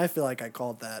I mean, I feel like I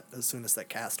called that as soon as that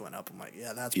cast went up. I'm like,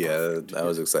 yeah, that's perfect. I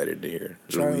was excited to hear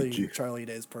Luigi. Charlie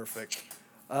Day's perfect.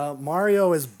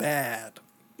 Mario is bad.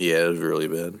 Yeah, it was really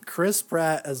bad. Chris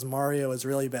Pratt as Mario is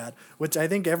really bad, which I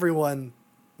think everyone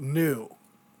knew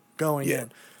going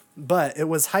in. But it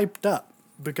was hyped up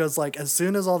because like as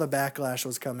soon as all the backlash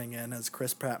was coming in as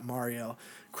Chris Pratt Mario,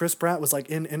 Chris Pratt was like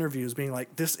in interviews being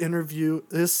like, this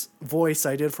voice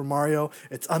I did for Mario,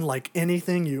 it's unlike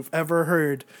anything you've ever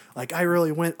heard. Like I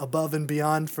really went above and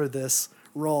beyond for this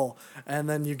role. And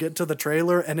then you get to the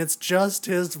trailer and it's just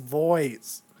his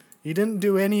voice. He didn't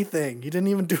do anything. He didn't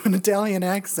even do an Italian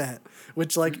accent,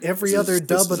 which like every other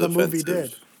dub of the movie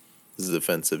did. This is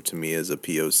offensive to me as a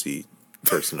POC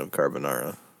person of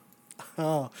carbonara.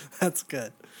 Oh, that's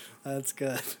good. That's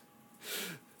good.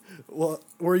 Well,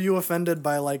 were you offended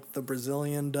by like the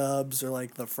Brazilian dubs or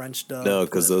like the French dub? No,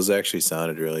 because those actually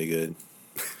sounded really good.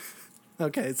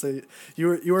 Okay, so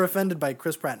you were offended by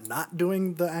Chris Pratt not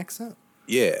doing the accent?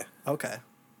 Yeah. Okay,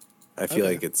 I feel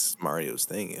Okay. like it's Mario's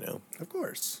thing, you know? of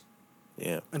course.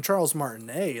 Yeah. And Charles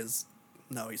Martinet he's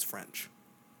French,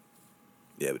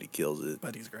 Yeah, but he kills it.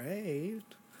 but he's great.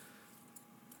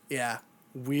 Yeah,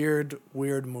 weird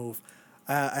move.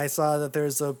 I saw that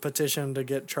there's a petition to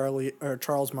get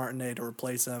Charles Martinet to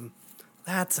replace him.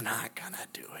 That's not gonna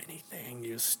do anything,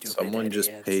 you stupid Someone just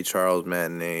idiot. pay Charles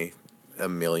Matinee a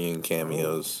million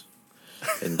cameos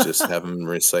and just have him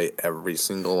recite every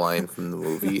single line from the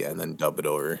movie and then dub it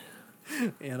over.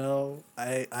 You know,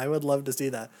 I would love to see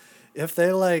that. If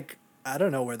they like, I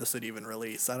don't know where this would even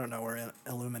release. I don't know where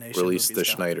Illumination Release movies the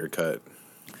go. Schneider cut.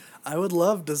 I would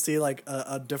love to see like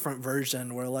a different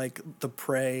version where like the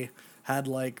Prey had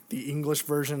like the English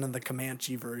version and the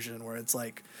Comanche version, where it's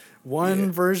like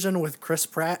one version with Chris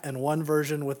Pratt and one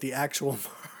version with the actual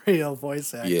Mario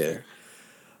voice actor.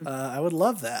 I would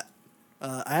love that.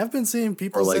 I have been seeing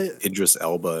people Or like say, Idris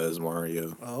Elba as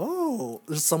Mario. "Oh,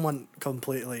 there's someone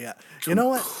completely." You know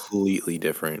what? Completely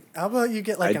different. How about you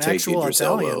get like I'd an take actual Idris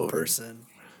Elba Italian over. person?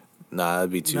 Nah,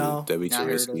 that'd be too No. that'd be too Not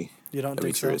heard risky. of. You don't That'd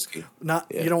think be so? too risky.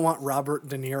 You don't want Robert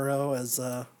De Niro as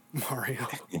Mario.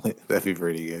 That'd be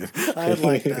pretty good. I'd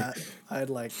like that. I'd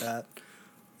like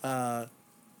that.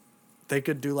 They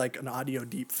could do like an audio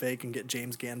deep fake and get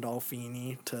James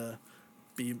Gandolfini to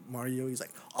be Mario. He's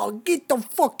like, I'll get the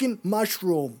fucking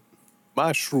mushroom.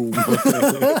 Mushroom.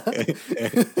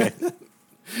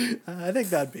 I think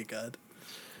that'd be good.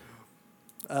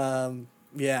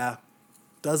 Yeah.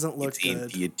 Doesn't look good.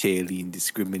 Anti-Italian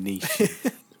discrimination.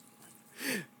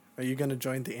 Are you going to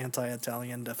join the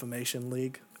Anti-Italian Defamation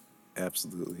League?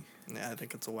 Absolutely. Yeah, I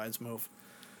think it's a wise move.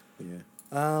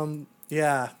 Yeah.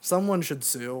 Yeah, someone should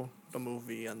sue the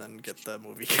movie and then get the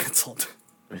movie canceled.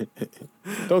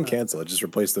 Don't cancel it. Just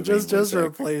replace the Just main voice actor.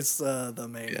 replace the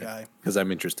main guy. Because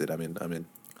I'm interested. I'm in.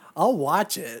 I'll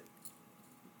watch it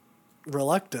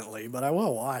reluctantly, but I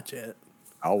will watch it.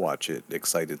 I'll watch it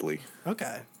excitedly.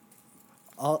 Okay.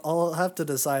 I'll have to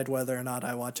decide whether or not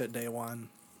I watch it day one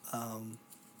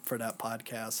for that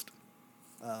podcast,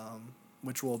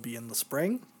 which will be in the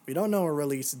spring. We don't know a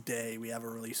release day. We have a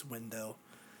release window.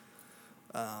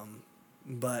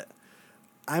 But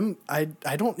I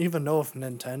don't even know if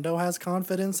Nintendo has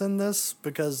confidence in this,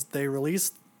 because they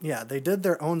did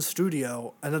their own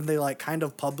studio, and then they like kind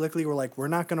of publicly were like, we're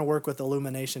not going to work with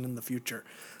Illumination in the future.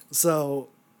 So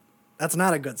that's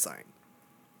not a good sign.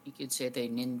 You could say they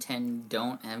Nintendo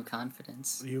don't have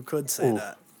confidence. You could say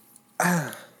that.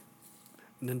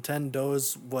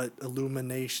 Nintendo's what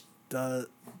Illumination does.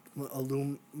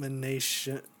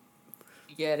 Illumination.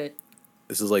 You get it.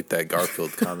 This is like that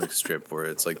Garfield comic strip where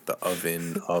it's like the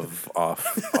oven of off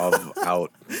of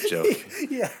out joke.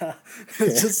 Yeah.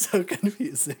 It's just so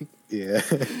confusing. Yeah.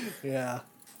 Yeah.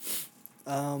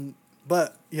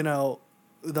 But, you know,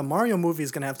 the Mario movie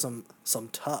is going to have some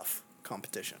tough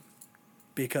competition,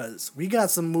 because we got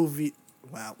some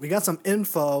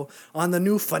info on the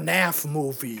new FNAF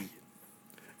movie.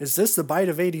 Is this the bite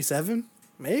of 87?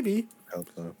 Maybe. I hope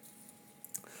so.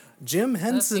 Jim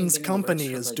Henson's been in the company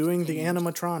works for, is like, doing the 10 years.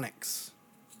 animatronics.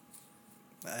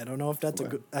 I don't know if that's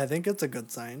I think it's a good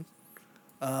sign.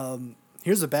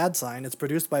 Here's a bad sign. It's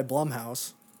produced by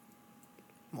Blumhouse.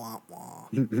 Wah, wah.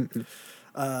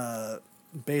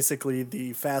 Basically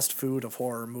the fast food of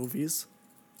horror movies.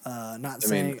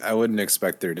 I wouldn't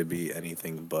expect there to be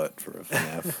anything but for a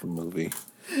FNAF movie.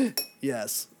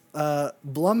 Yes.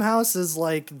 Blumhouse is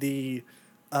like the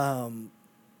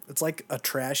it's like a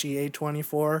trashy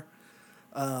A24,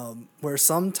 where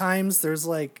sometimes there's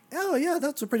like, oh yeah,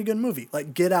 that's a pretty good movie.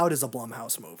 Like Get Out is a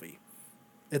Blumhouse movie.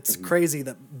 It's crazy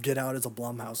that Get Out is a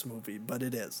Blumhouse movie, but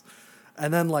it is.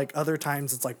 And then like other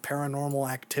times it's like Paranormal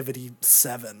Activity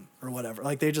 7 or whatever.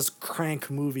 Like they just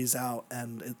crank movies out,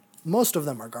 and most of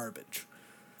them are garbage.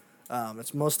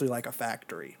 It's mostly like a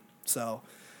factory. So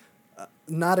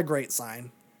not a great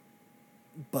sign,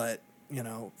 but, you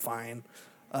know, fine.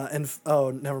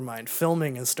 Never mind.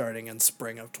 Filming is starting in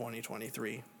spring of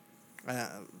 2023.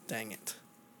 Dang it.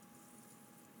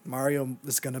 Mario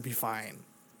is going to be fine.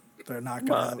 They're not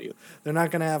going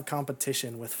to have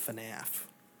competition with FNAF.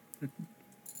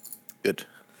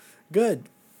 Good.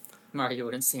 Mario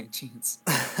wouldn't stand a chance.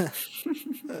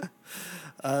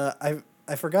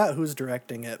 I forgot who's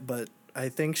directing it, but I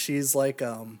think she's like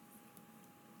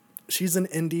she's an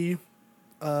indie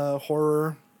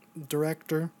horror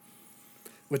director,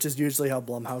 which is usually how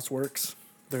Blumhouse works.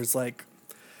 There's like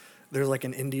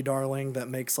an indie darling that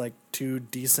makes like 2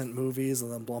 decent movies,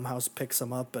 and then Blumhouse picks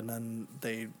them up, and then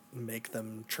they make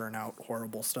them churn out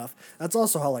horrible stuff. That's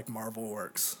also how like Marvel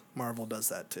works. Marvel does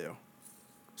that too.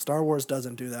 Star Wars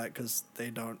doesn't do that because they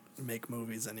don't make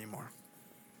movies anymore.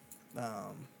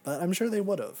 But I'm sure they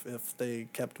would have if they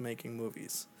kept making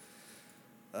movies.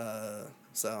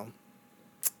 So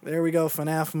there we go,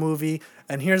 FNAF movie.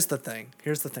 And here's the thing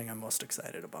I'm most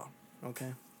excited about.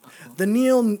 Okay, the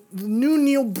new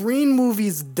Neil Breen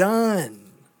movie's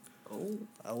done.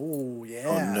 Oh yeah.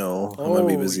 Oh no, I'm gonna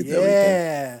be busy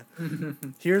that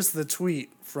weekend. Here's the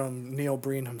tweet from Neil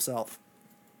Breen himself.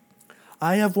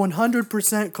 I have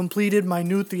 100% completed my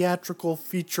new theatrical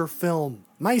feature film.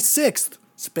 My 6th!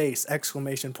 Space!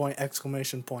 Exclamation point,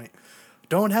 exclamation point.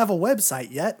 Don't have a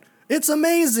website yet? It's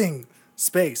amazing!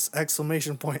 Space!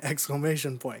 Exclamation point,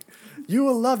 exclamation point. You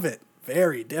will love it.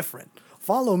 Very different.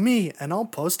 Follow me and I'll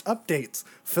post updates.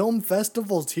 Film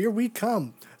festivals, here we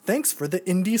come. Thanks for the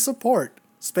indie support.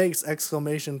 Space!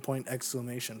 Exclamation point,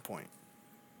 exclamation point.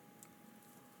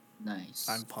 Nice.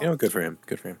 I'm pumped. You know, good for him.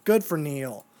 Good for him. Good for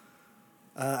Neil.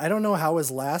 I don't know how his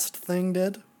last thing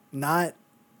did. Not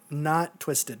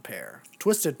Twisted Pair.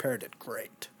 Twisted Pair did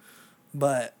great.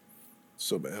 But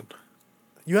So bad.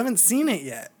 you haven't seen it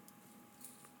yet.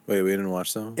 Wait, we didn't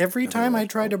watch them? Every time I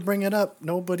try to bring it up,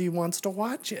 nobody wants to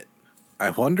watch it.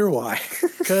 I wonder why.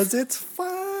 Because it's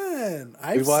fun.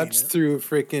 We watched through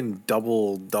freaking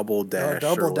Double Dash.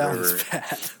 Double or Down whatever. is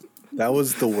bad. That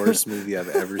was the worst movie I've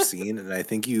ever seen, and I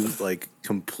think you like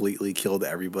completely killed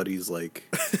everybody's like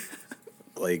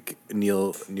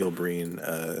Neil Breen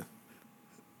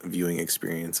viewing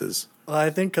experiences. Well, I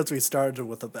think because we started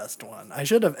with the best one. I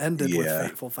should have ended with Yeah.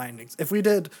 Fateful Findings. If we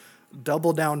did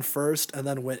Double Down first and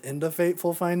then went into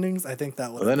Fateful Findings, I think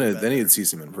that would. Well, then you'd see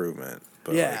some improvement,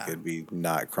 but Yeah. like it'd be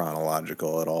not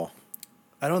chronological at all.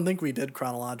 I don't think we did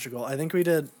chronological. I think we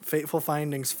did Fateful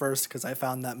Findings first because I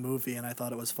found that movie and I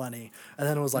thought it was funny. And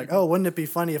then it was like, oh, wouldn't it be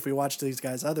funny if we watched these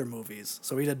guys' other movies?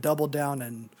 So we did Double Down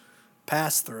and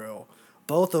Pass Through,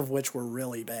 both of which were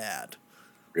really bad.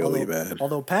 Really bad.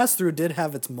 Although Pass Through did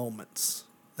have its moments.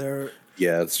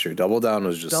 Yeah, that's true. Double Down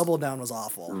was just Double Down was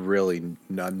awful. really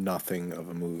nothing of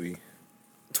a movie.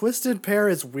 Twisted Pair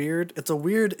is weird. It's a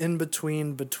weird in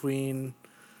between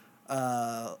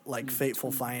like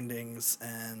Fateful Findings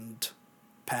and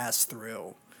Pass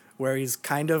Through, where he's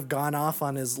kind of gone off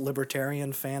on his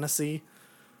libertarian fantasy,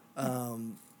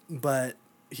 but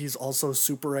he's also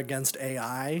super against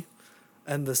AI,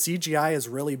 and the CGI is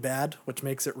really bad, which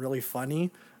makes it really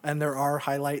funny, and there are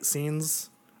highlight scenes.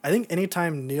 I think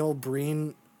anytime Neil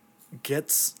Breen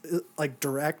directs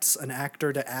an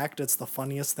actor to act, it's the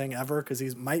funniest thing ever because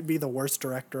he might be the worst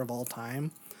director of all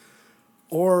time.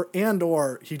 Or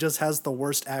he just has the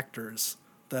worst actors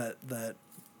that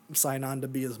sign on to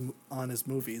be on his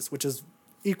movies, which is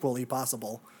equally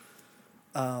possible.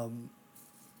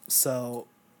 So,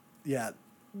 yeah,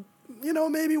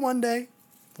 maybe one day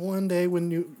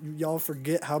when y'all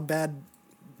forget how bad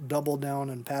Double Down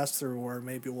and Pass Through were,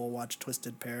 maybe we'll watch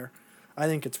Twisted Pair. I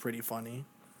think it's pretty funny.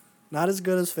 Not as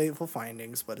good as Fateful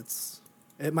Findings, but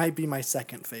it might be my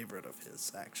second favorite of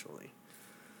his, actually.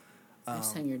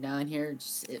 Next time you're down here,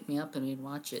 just hit me up and we'd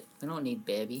watch it. We don't need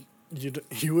Babby.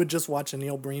 You would just watch a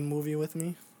Neil Breen movie with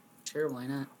me? Sure, why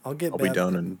not? I'll be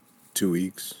down in 2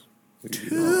 weeks.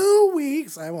 2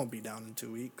 weeks? I won't be down in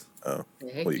 2 weeks. Oh, The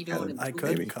heck well, you doing in I 2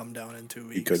 could weeks? come down in 2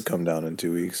 weeks. You could come down in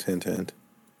 2 weeks. Hint, hint.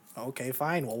 Okay,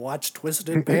 fine. We'll watch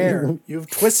Twisted Pair. You've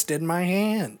twisted my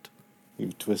hand.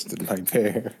 You've twisted my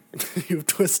pear. You've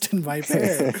twisted my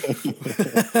pear.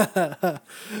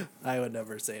 I would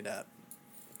never say that.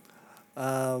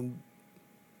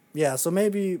 Yeah, so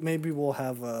maybe we'll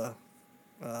have a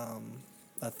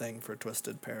thing for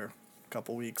Twisted Pair a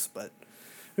couple weeks, but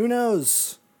who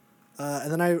knows?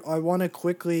 And then I want to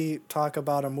quickly talk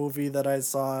about a movie that I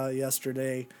saw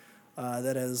yesterday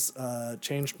that has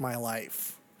changed my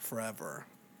life forever.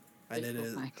 And it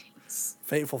is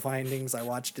Fateful Findings. I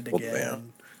watched it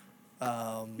again.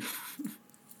 I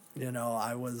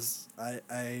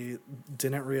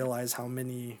didn't realize how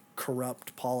many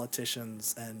corrupt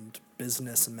politicians and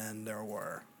businessmen there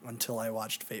were until I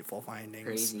watched Fateful Findings.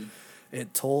 Crazy.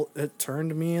 It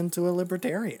turned me into a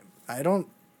libertarian. I don't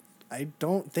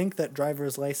think that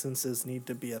driver's licenses need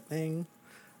to be a thing.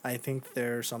 I think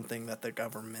they're something that the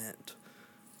government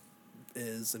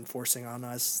is enforcing on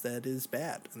us that is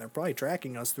bad. And they're probably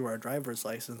tracking us through our driver's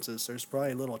licenses. There's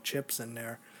probably little chips in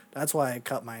there. That's why I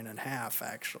cut mine in half,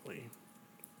 actually.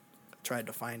 Tried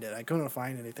to find it. I couldn't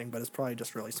find anything, but it's probably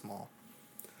just really small.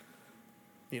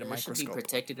 Need a It microscope. should be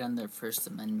protected under First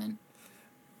Amendment.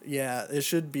 Yeah, it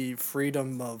should be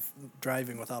freedom of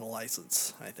driving without a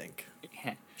license, I think.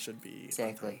 Yeah, Should be.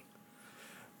 exactly.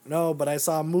 No, but I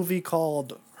saw a movie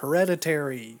called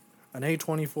Hereditary, an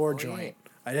A24 joint. Yeah.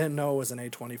 I didn't know it was an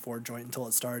A24 joint until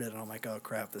it started, and I'm like, oh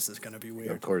crap, this is going to be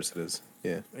weird. Of course it is.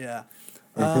 Yeah. Yeah.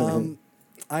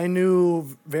 I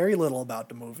knew very little about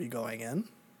the movie going in,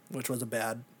 which was a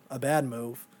bad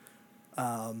move.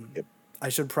 Yep. I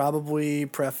should probably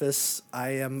preface, I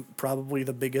am probably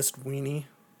the biggest weenie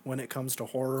when it comes to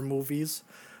horror movies.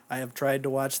 I have tried to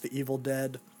watch The Evil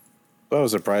Dead. I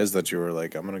was surprised that you were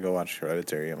like, I'm going to go watch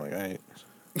Hereditary. I'm like, all right.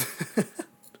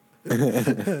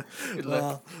 Good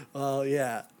luck. Well,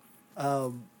 yeah.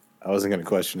 I wasn't going to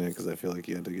question it because I feel like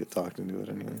you had to get talked into it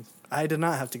anyways. I did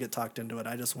not have to get talked into it.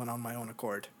 I just went on my own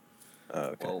accord. Oh,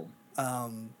 okay. Whoa. I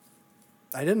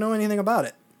didn't know anything about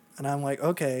it. And I'm like,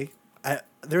 okay.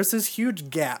 There's this huge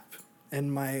gap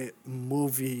in my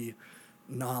movie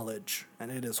knowledge,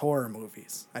 and it is horror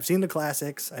movies. I've seen the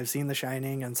classics. I've seen The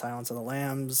Shining and Silence of the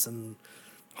Lambs and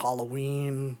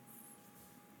Halloween,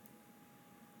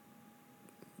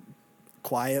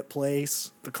 Quiet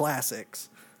Place, the classics.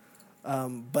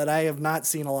 But I have not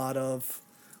seen a lot of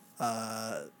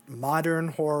modern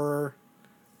horror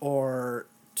or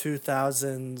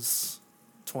 2000s,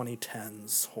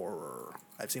 2010s horror.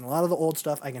 I've seen a lot of the old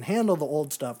stuff. I can handle the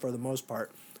old stuff for the most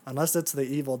part, unless it's The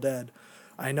Evil Dead.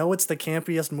 I know it's the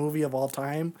campiest movie of all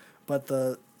time, but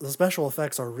the special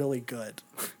effects are really good,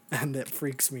 and it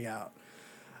freaks me out.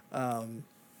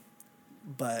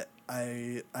 But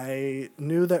I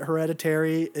knew that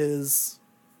Hereditary it's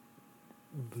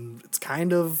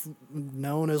kind of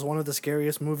known as one of the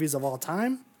scariest movies of all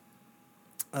time.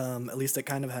 At least it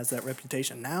kind of has that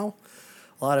reputation now.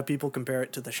 A lot of people compare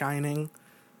it to The Shining.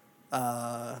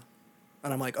 And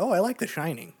I'm like, oh, I like The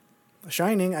Shining. The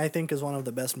Shining, I think, is one of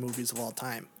the best movies of all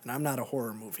time. And I'm not a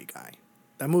horror movie guy.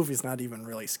 That movie's not even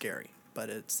really scary, but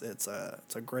it's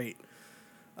a great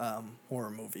horror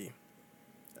movie.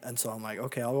 And so I'm like,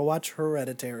 okay, I'll go watch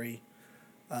Hereditary.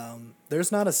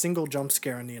 There's not a single jump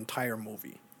scare in the entire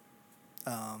movie.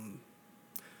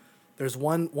 There's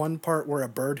one part where a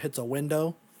bird hits a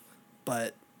window,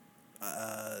 but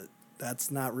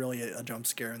that's not really a jump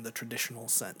scare in the traditional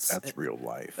sense. That's real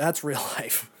life. That's real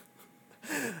life.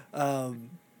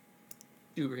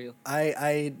 Too real.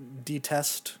 I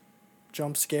detest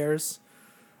jump scares,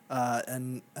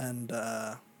 and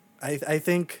I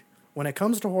think when it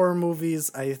comes to horror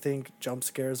movies, I think jump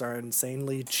scares are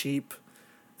insanely cheap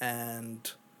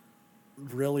and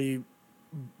really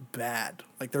bad.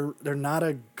 Like they're not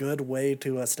a good way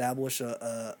to establish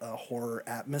a horror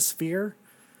atmosphere.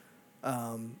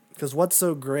 Because what's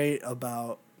so great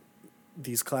about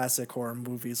these classic horror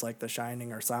movies like The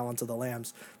Shining or Silence of the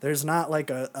Lambs, there's not like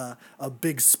a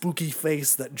big spooky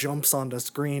face that jumps on the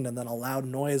screen and then a loud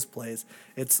noise plays.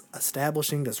 It's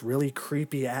establishing this really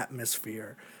creepy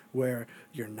atmosphere where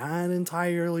you're not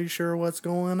entirely sure what's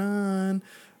going on,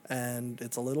 and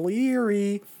it's a little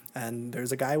eerie, and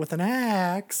there's a guy with an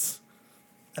axe.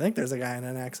 I think there's a guy with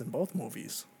an axe in both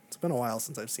movies. It's been a while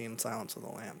since I've seen Silence of the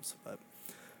Lambs, but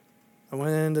I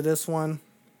went into this one.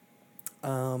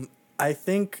 I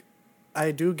think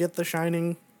I do get the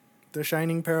Shining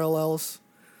parallels,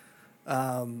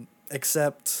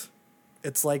 except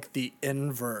it's like the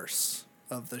inverse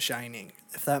of The Shining,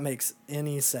 if that makes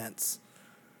any sense.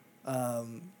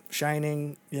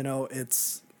 Shining,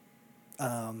 it's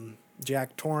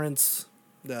Jack Torrance,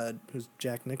 who's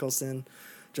Jack Nicholson,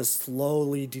 just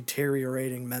slowly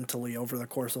deteriorating mentally over the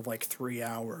course of like 3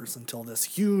 hours until this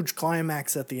huge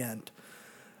climax at the end.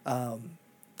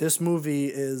 This movie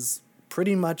is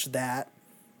pretty much that.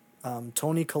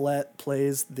 Toni Collette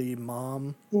plays the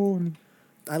mom.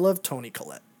 I love Toni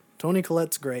Collette. Toni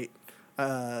Collette's great.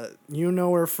 You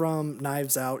know her from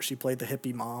Knives Out. She played the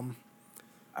hippie mom.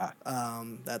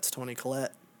 That's Toni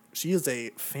Collette. She is a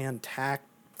fantastic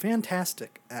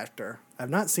actor. I've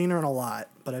not seen her in a lot,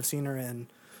 but I've seen her in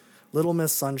Little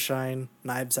Miss Sunshine,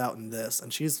 Knives Out, and this,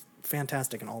 and she's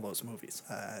fantastic in all those movies.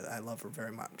 I love her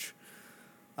very much.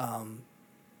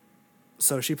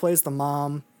 So she plays the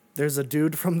mom. There's a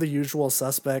dude from The Usual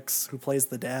Suspects who plays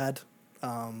the dad.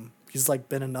 He's like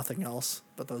been in nothing else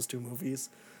but those two movies.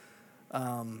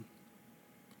 And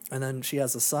then she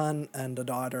has a son and a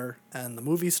daughter, and the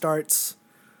movie starts.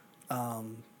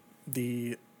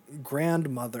 The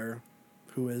grandmother,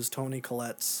 who is Toni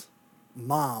Collette's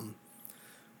mom,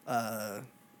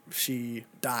 she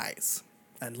dies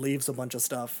and leaves a bunch of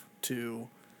stuff to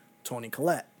Toni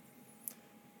Collette.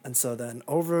 And so then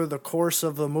over the course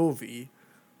of the movie,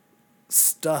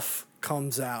 stuff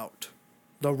comes out.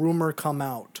 The rumor come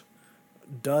out.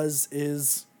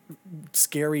 Is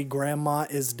scary grandma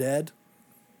is dead?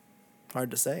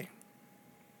 Hard to say.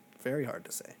 Very hard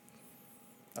to say.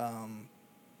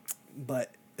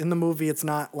 But in the movie, it's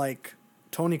not like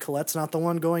Toni Collette's not the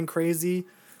one going crazy.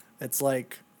 It's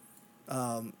like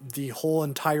the whole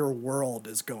entire world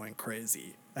is going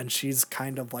crazy. And she's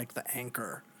kind of like the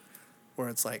anchor. Where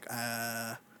it's like,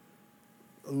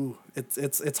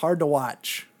 it's hard to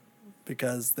watch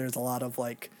because there's a lot of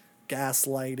like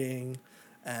gaslighting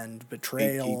and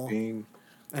betrayal and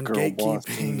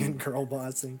gatekeeping and girl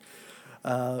bossing.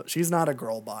 She's not a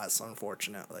girl boss,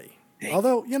 unfortunately. Hey.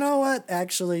 Although, you know what?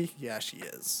 Actually, yeah, she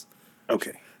is.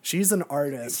 Okay. She's an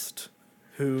artist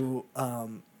who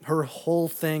her whole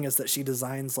thing is that she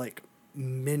designs like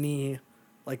miniatures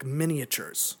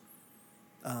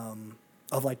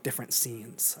of like different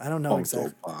scenes. I don't know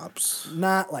exactly. Pops.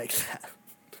 Not like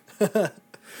that.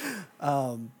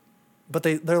 But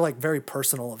they're like very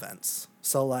personal events.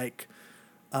 So like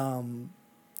one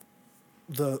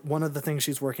of the things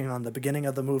she's working on the beginning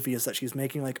of the movie is that she's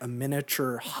making like a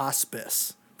miniature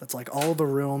hospice that's like all the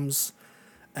rooms,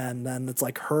 and then it's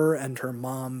like her and her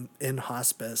mom in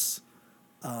hospice.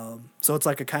 So it's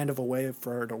like a kind of a way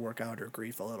for her to work out her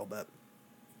grief a little bit.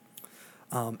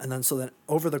 And then so then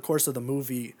over the course of the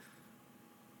movie,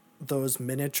 those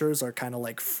miniatures are kind of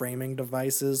like framing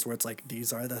devices where it's like,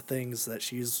 these are the things that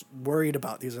she's worried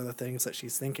about. These are the things that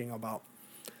she's thinking about.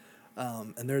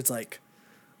 And there's like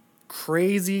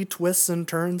crazy twists and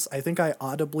turns. I think I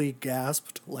audibly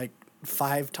gasped like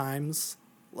 5 times,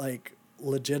 like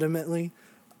legitimately.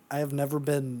 I have never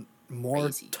been more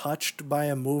Crazy. touched by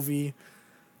a movie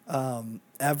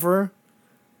ever.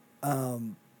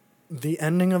 The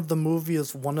ending of the movie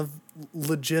is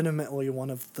legitimately one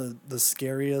of the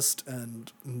scariest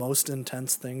and most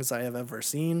intense things I have ever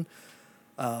seen.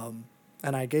 And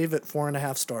I gave it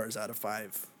 4.5 stars out of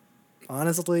 5.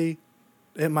 Honestly,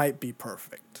 it might be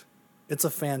perfect. It's a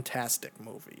fantastic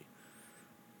movie.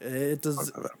 It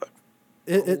does.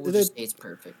 Would you say it's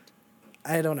perfect?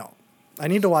 I don't know. I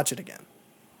need to watch it again,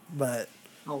 but.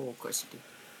 Oh, of course you do.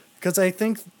 Because I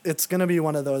think it's gonna be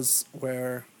one of those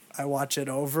where I watch it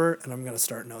over and I'm gonna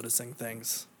start noticing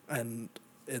things, and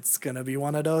it's gonna be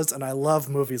one of those. And I love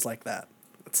movies like that.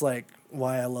 It's like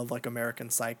why I love like American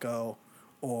Psycho,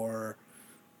 or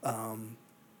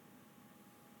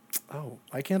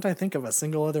why can't I think of a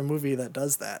single other movie that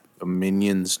does that? The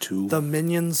Minions 2. The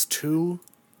Minions 2.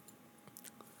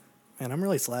 Man, I'm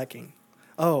really slacking.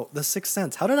 Oh, The Sixth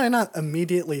Sense. How did I not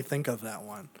immediately think of that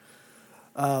one?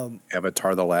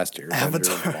 Avatar: The Last Airbender,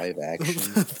 Avatar. live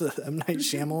action. The M. Night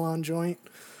Shyamalan joint.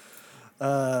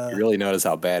 You really notice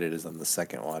how bad it is on the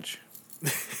second watch.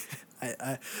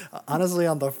 I honestly,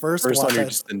 on the first First watch, one you're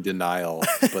just in denial,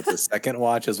 but the second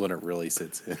watch is when it really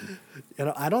sits in.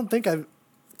 I don't think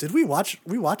we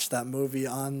watched that movie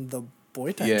on the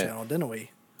Boy Time channel, didn't we?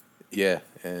 Yeah,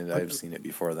 and I've seen it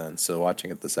before then, so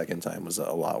watching it the second time was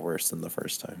a lot worse than the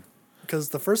first time. Because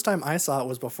the first time I saw it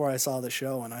was before I saw the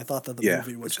show, and I thought that the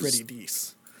movie was pretty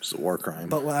decent. It's a war crime.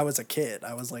 But when I was a kid,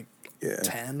 I was like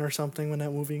 10 or something when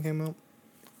that movie came out.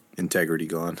 Integrity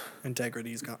gone.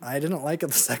 Integrity's gone. I didn't like it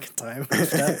the second time.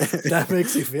 That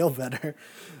makes you feel better.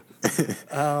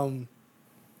 A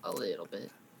little bit.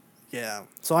 Yeah.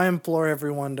 So I implore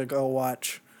everyone to go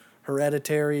watch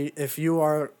Hereditary. If you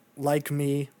are like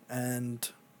me and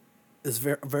is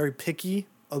very, very picky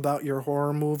about your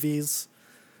horror movies,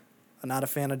 not a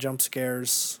fan of jump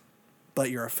scares,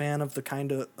 but you're a fan of the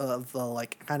kind of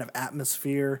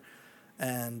atmosphere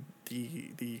and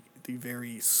the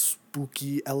very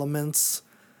spooky elements,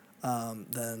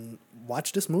 then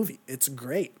watch this movie. It's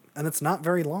great, and it's not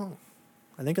very long.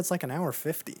 I think it's like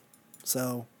 1:50,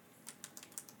 so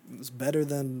it's better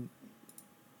than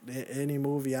any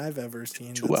movie I've ever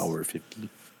seen. 2 hour 50.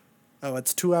 Oh,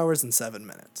 it's 2 hours and 7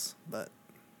 minutes, but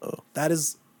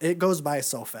it goes by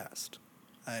so fast.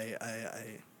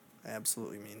 I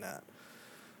absolutely mean that.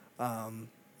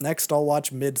 Next, I'll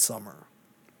watch Midsummer.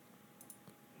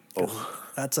 Oh,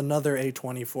 that's another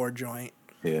A24 joint.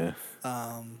 Yeah.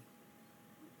 That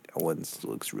one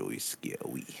looks really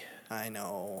scary. I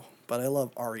know, but I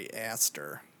love Ari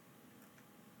Aster.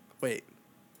 Wait,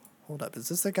 hold up. Is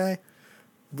this the guy?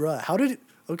 Bruh, how did...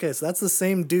 Okay, so that's the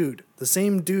same dude. The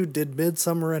same dude did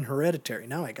Midsummer and Hereditary.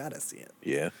 Now I gotta see it.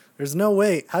 Yeah. There's no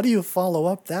way. How do you follow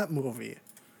up that movie?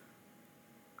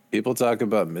 People talk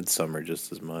about Midsummer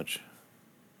just as much.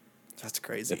 That's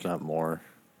crazy. If not more.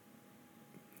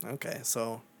 Okay,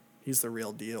 so he's the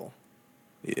real deal.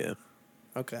 Yeah.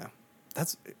 Okay.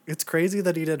 It's crazy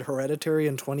that he did Hereditary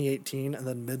in 2018 and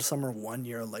then Midsummer 1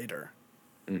 year later.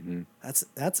 Mm-hmm.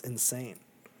 That's insane.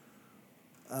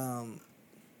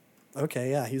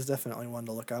 Okay, yeah, he's definitely one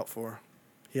to look out for.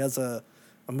 He has a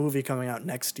movie coming out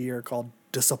next year called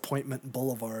Disappointment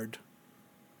Boulevard.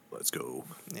 Let's go.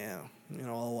 Yeah,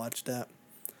 I'll watch that.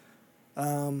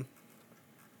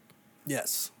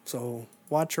 Yes, so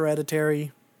watch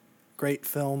Hereditary. Great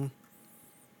film.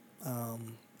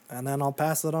 And then I'll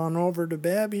pass it on over to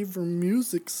Babby for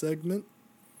music segment.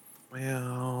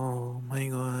 Well, my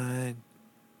God.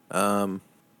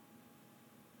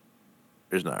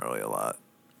 There's not really a lot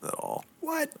at all.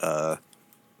 What? I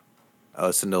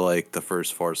listened to like the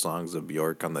first 4 songs of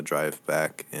Bjork on the drive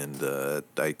back, and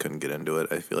I couldn't get into it.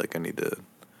 I feel like I need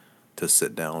to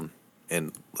sit down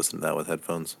and listen to that with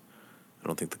headphones. I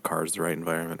don't think the car is the right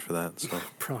environment for that. So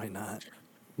Probably not.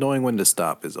 knowing when to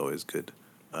stop is always good.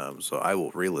 So I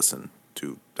will re-listen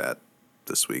to that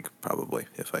this week, probably,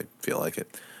 if I feel like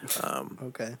it.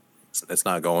 Okay. It's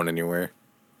not going anywhere.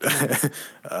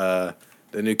 The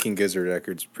new King Gizzard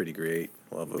record's pretty great.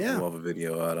 We'll have a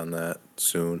video out on that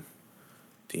soon.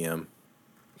 DM.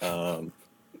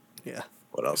 Yeah.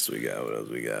 What else we got?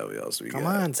 Come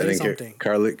on, say something.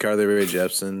 Carly Rae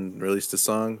Jepsen released a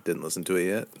song. Didn't listen to it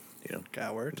yet.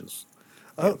 Coward.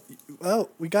 Oh,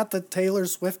 we got the Taylor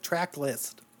Swift track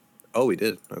list. Oh, we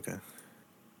did. Okay.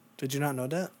 Did you not know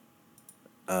that?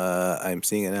 I'm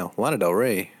seeing it now. Lana Del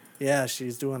Rey. Yeah,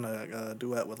 she's doing a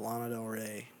duet with Lana Del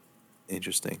Rey.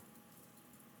 Interesting.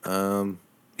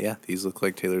 Yeah, these look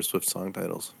like Taylor Swift song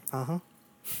titles. Uh-huh.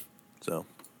 So.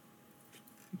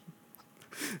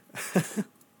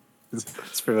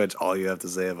 That's pretty much all you have to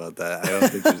say about that. I don't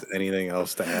think there's anything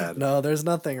else to add. No, there's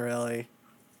nothing really.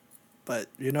 But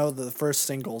the first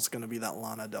single's going to be that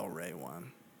Lana Del Rey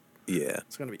one. Yeah.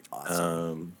 It's going to be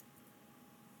awesome.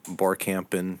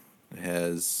 Kevin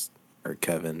has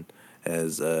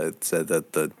said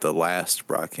that the last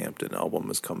Brockhampton album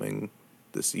is coming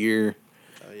this year.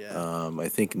 Oh, yeah. I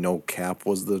think No Cap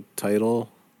was the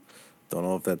title. Don't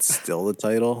know if that's still the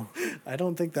title. I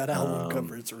don't think that album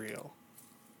cover is real.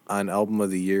 On Album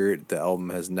of the Year, the album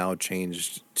has now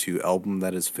changed to Album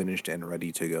That Is Finished and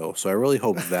Ready to Go. So I really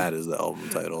hope that is the album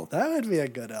title. That would be a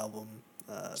good album.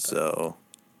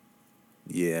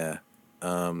 Yeah.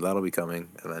 That'll be coming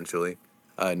eventually.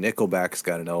 Nickelback's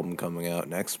got an album coming out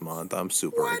next month. I'm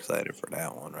super excited for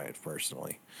that one, right?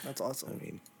 Personally, that's awesome. I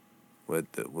mean,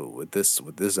 with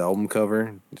this album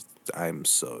cover, I'm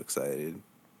so excited.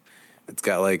 It's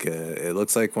got it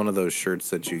looks like one of those shirts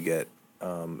that you get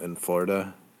in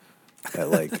Florida at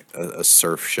a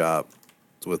surf shop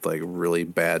with really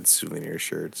bad souvenir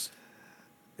shirts.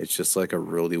 It's just like a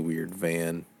really weird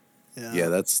van. Yeah,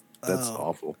 that's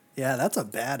awful. Yeah, that's a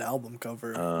bad album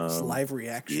cover. It's live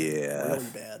reaction. Yeah. Really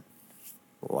bad.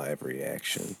 Live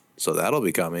reaction. So that'll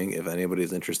be coming if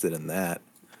anybody's interested in that.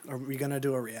 Are we going to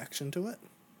do a reaction to it?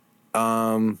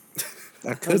 That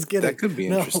could be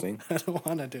interesting. I don't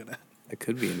want to do that. It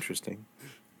could be interesting.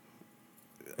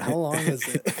 How long is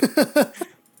it?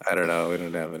 I don't know. We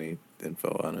don't have any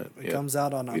info on it. It comes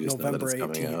out on November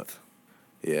 18th.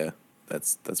 Yeah,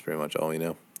 that's pretty much all we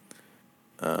know.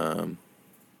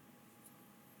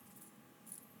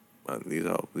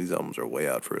 These albums are way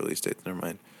out for release dates. Never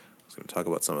mind. I was going to talk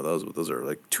about some of those, but those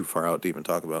are too far out to even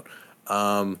talk about.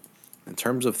 In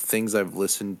terms of things I've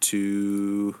listened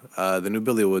to, the new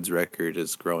Billy Woods record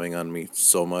is growing on me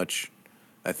so much.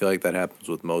 I feel like that happens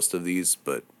with most of these,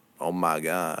 but oh my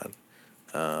god,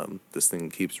 this thing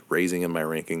keeps raising in my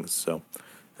rankings. So,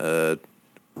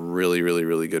 really, really,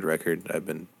 really good record. I've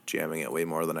been jamming it way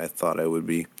more than I thought I would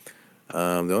be. The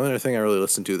only other thing I really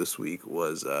listened to this week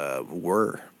was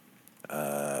Whirr,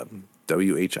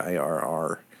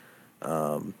 WHIRR.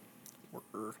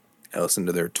 I listened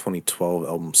to their 2012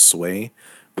 album Sway.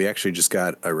 We actually just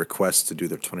got a request to do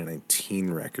their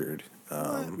 2019 record.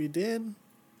 What? We did?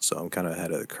 So I'm kind of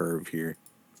ahead of the curve here.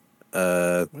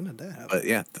 When did that happen? But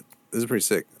yeah, this is pretty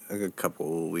sick. A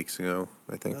couple weeks ago,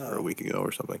 I think, or a week ago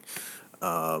or something.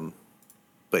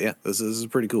 But yeah, this is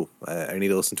pretty cool. I need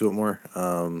to listen to it more.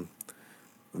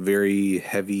 Very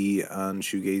heavy on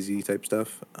shoegazy type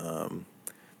stuff.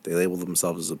 They label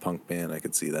themselves as a punk band. I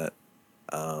could see that.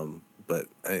 But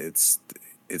it's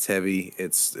heavy.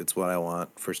 It's what I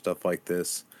want for stuff like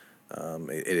this.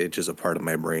 It's just a part of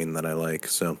my brain that I like.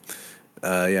 So,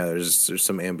 yeah, there's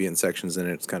some ambient sections in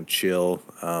it. It's kind of chill.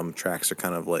 Tracks are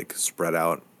kind of spread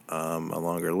out on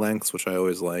longer lengths, which I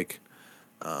always like.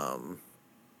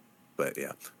 But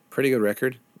yeah, pretty good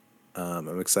record.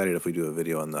 I'm excited if we do a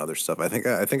video on the other stuff. I think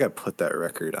I put that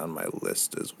record on my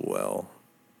list as well.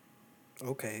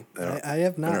 Okay. I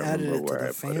have not added it to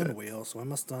the fan wheel, so I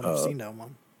must not have seen that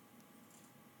one.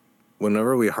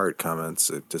 Whenever we heart comments,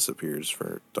 it disappears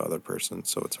for the other person,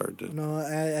 so it's hard to... No, I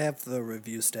have the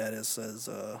review status as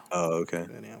okay.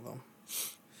 any of them.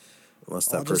 Unless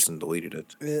that person deleted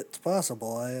it. It's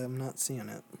possible. I am not seeing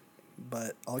it.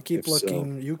 But I'll keep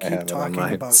looking. So, you keep talking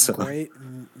about great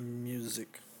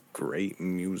music. Great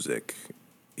music.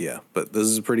 Yeah, but this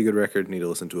is a pretty good record. Need to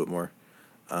listen to it more.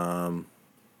 I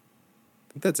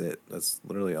think that's it. That's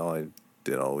literally all I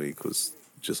did all week was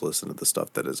just listen to the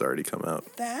stuff that has already come out.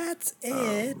 That's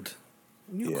it.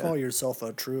 You call yourself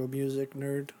a true music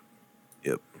nerd?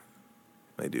 Yep,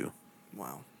 I do.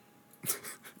 Wow.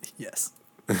 Yes.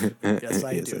 Yes,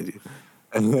 I do.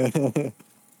 I do.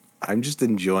 I'm just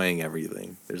enjoying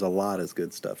everything. There's a lot of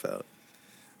good stuff out.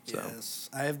 So. Yes,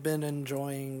 I've been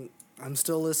enjoying I'm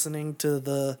still listening to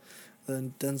the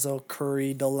Denzel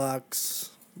Curry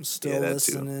Deluxe. I'm still that too.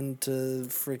 listening to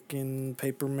freaking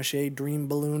Paper Mache Dream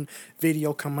Balloon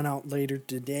video coming out later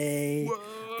today.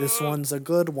 This one's a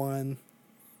good one.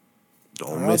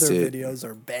 Don't Our miss other it. videos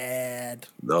are bad.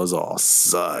 Those all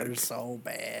suck. They're so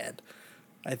bad.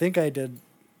 I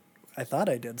thought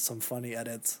I did some funny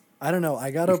edits. I don't know.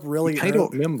 I got up really early. I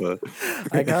don't remember.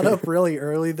 I got up really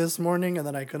early this morning, and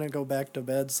then I couldn't go back to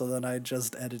bed, so then I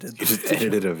just edited. You just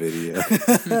edited a video.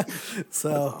 So That's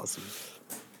awesome.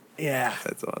 yeah.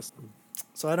 That's awesome.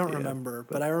 So I don't remember,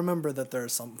 but I remember that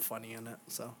there's something funny in it.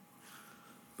 So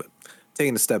But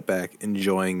taking a step back,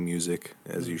 enjoying music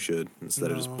as you should, instead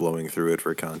of just blowing through it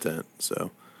for content. So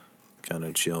kind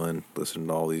of chilling, listening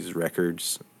to all these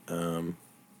records.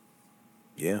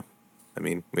 Yeah. I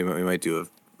mean, we might do a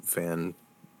fan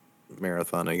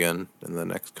marathon again in the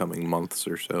next coming months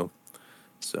or so.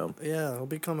 So yeah, it'll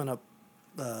be coming up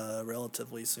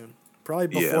relatively soon. Probably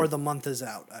before the month is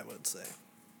out, I would say.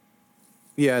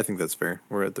 yeah, I think that's fair.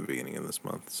 We're at the beginning of this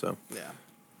month, so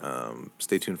Yeah.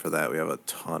 stay tuned for that. We have a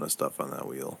ton of stuff on that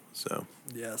wheel. So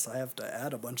Yes, I have to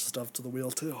add a bunch of stuff to the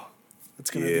wheel too.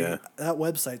 It's gonna Yeah. be that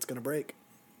website's gonna break.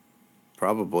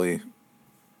 probably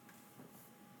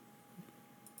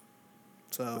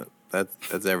So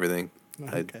that's everything.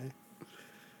 okay,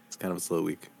 It's kind of a slow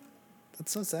week.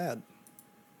 that's so sad.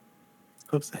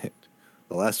 I'm saying.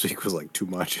 The last week was like too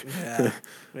much. Yeah,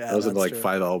 yeah. I listened to that's like true.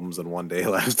 5 albums in one day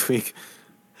last week.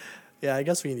 Yeah, I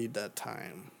guess we need that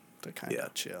time to kind of Yeah.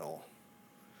 chill.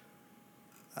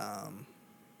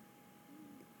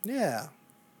 Yeah.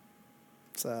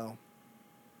 So,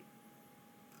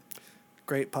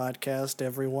 great podcast,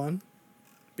 everyone.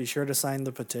 Be sure to sign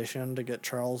the petition to get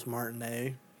Charles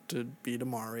Martinet to beat a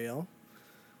Mario.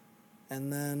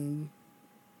 And then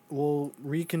we'll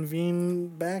reconvene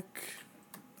back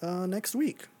next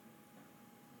week.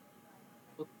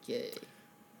 Okay.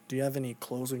 Do you have any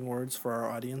closing words for our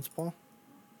audience, Paul?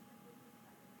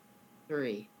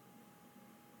 3,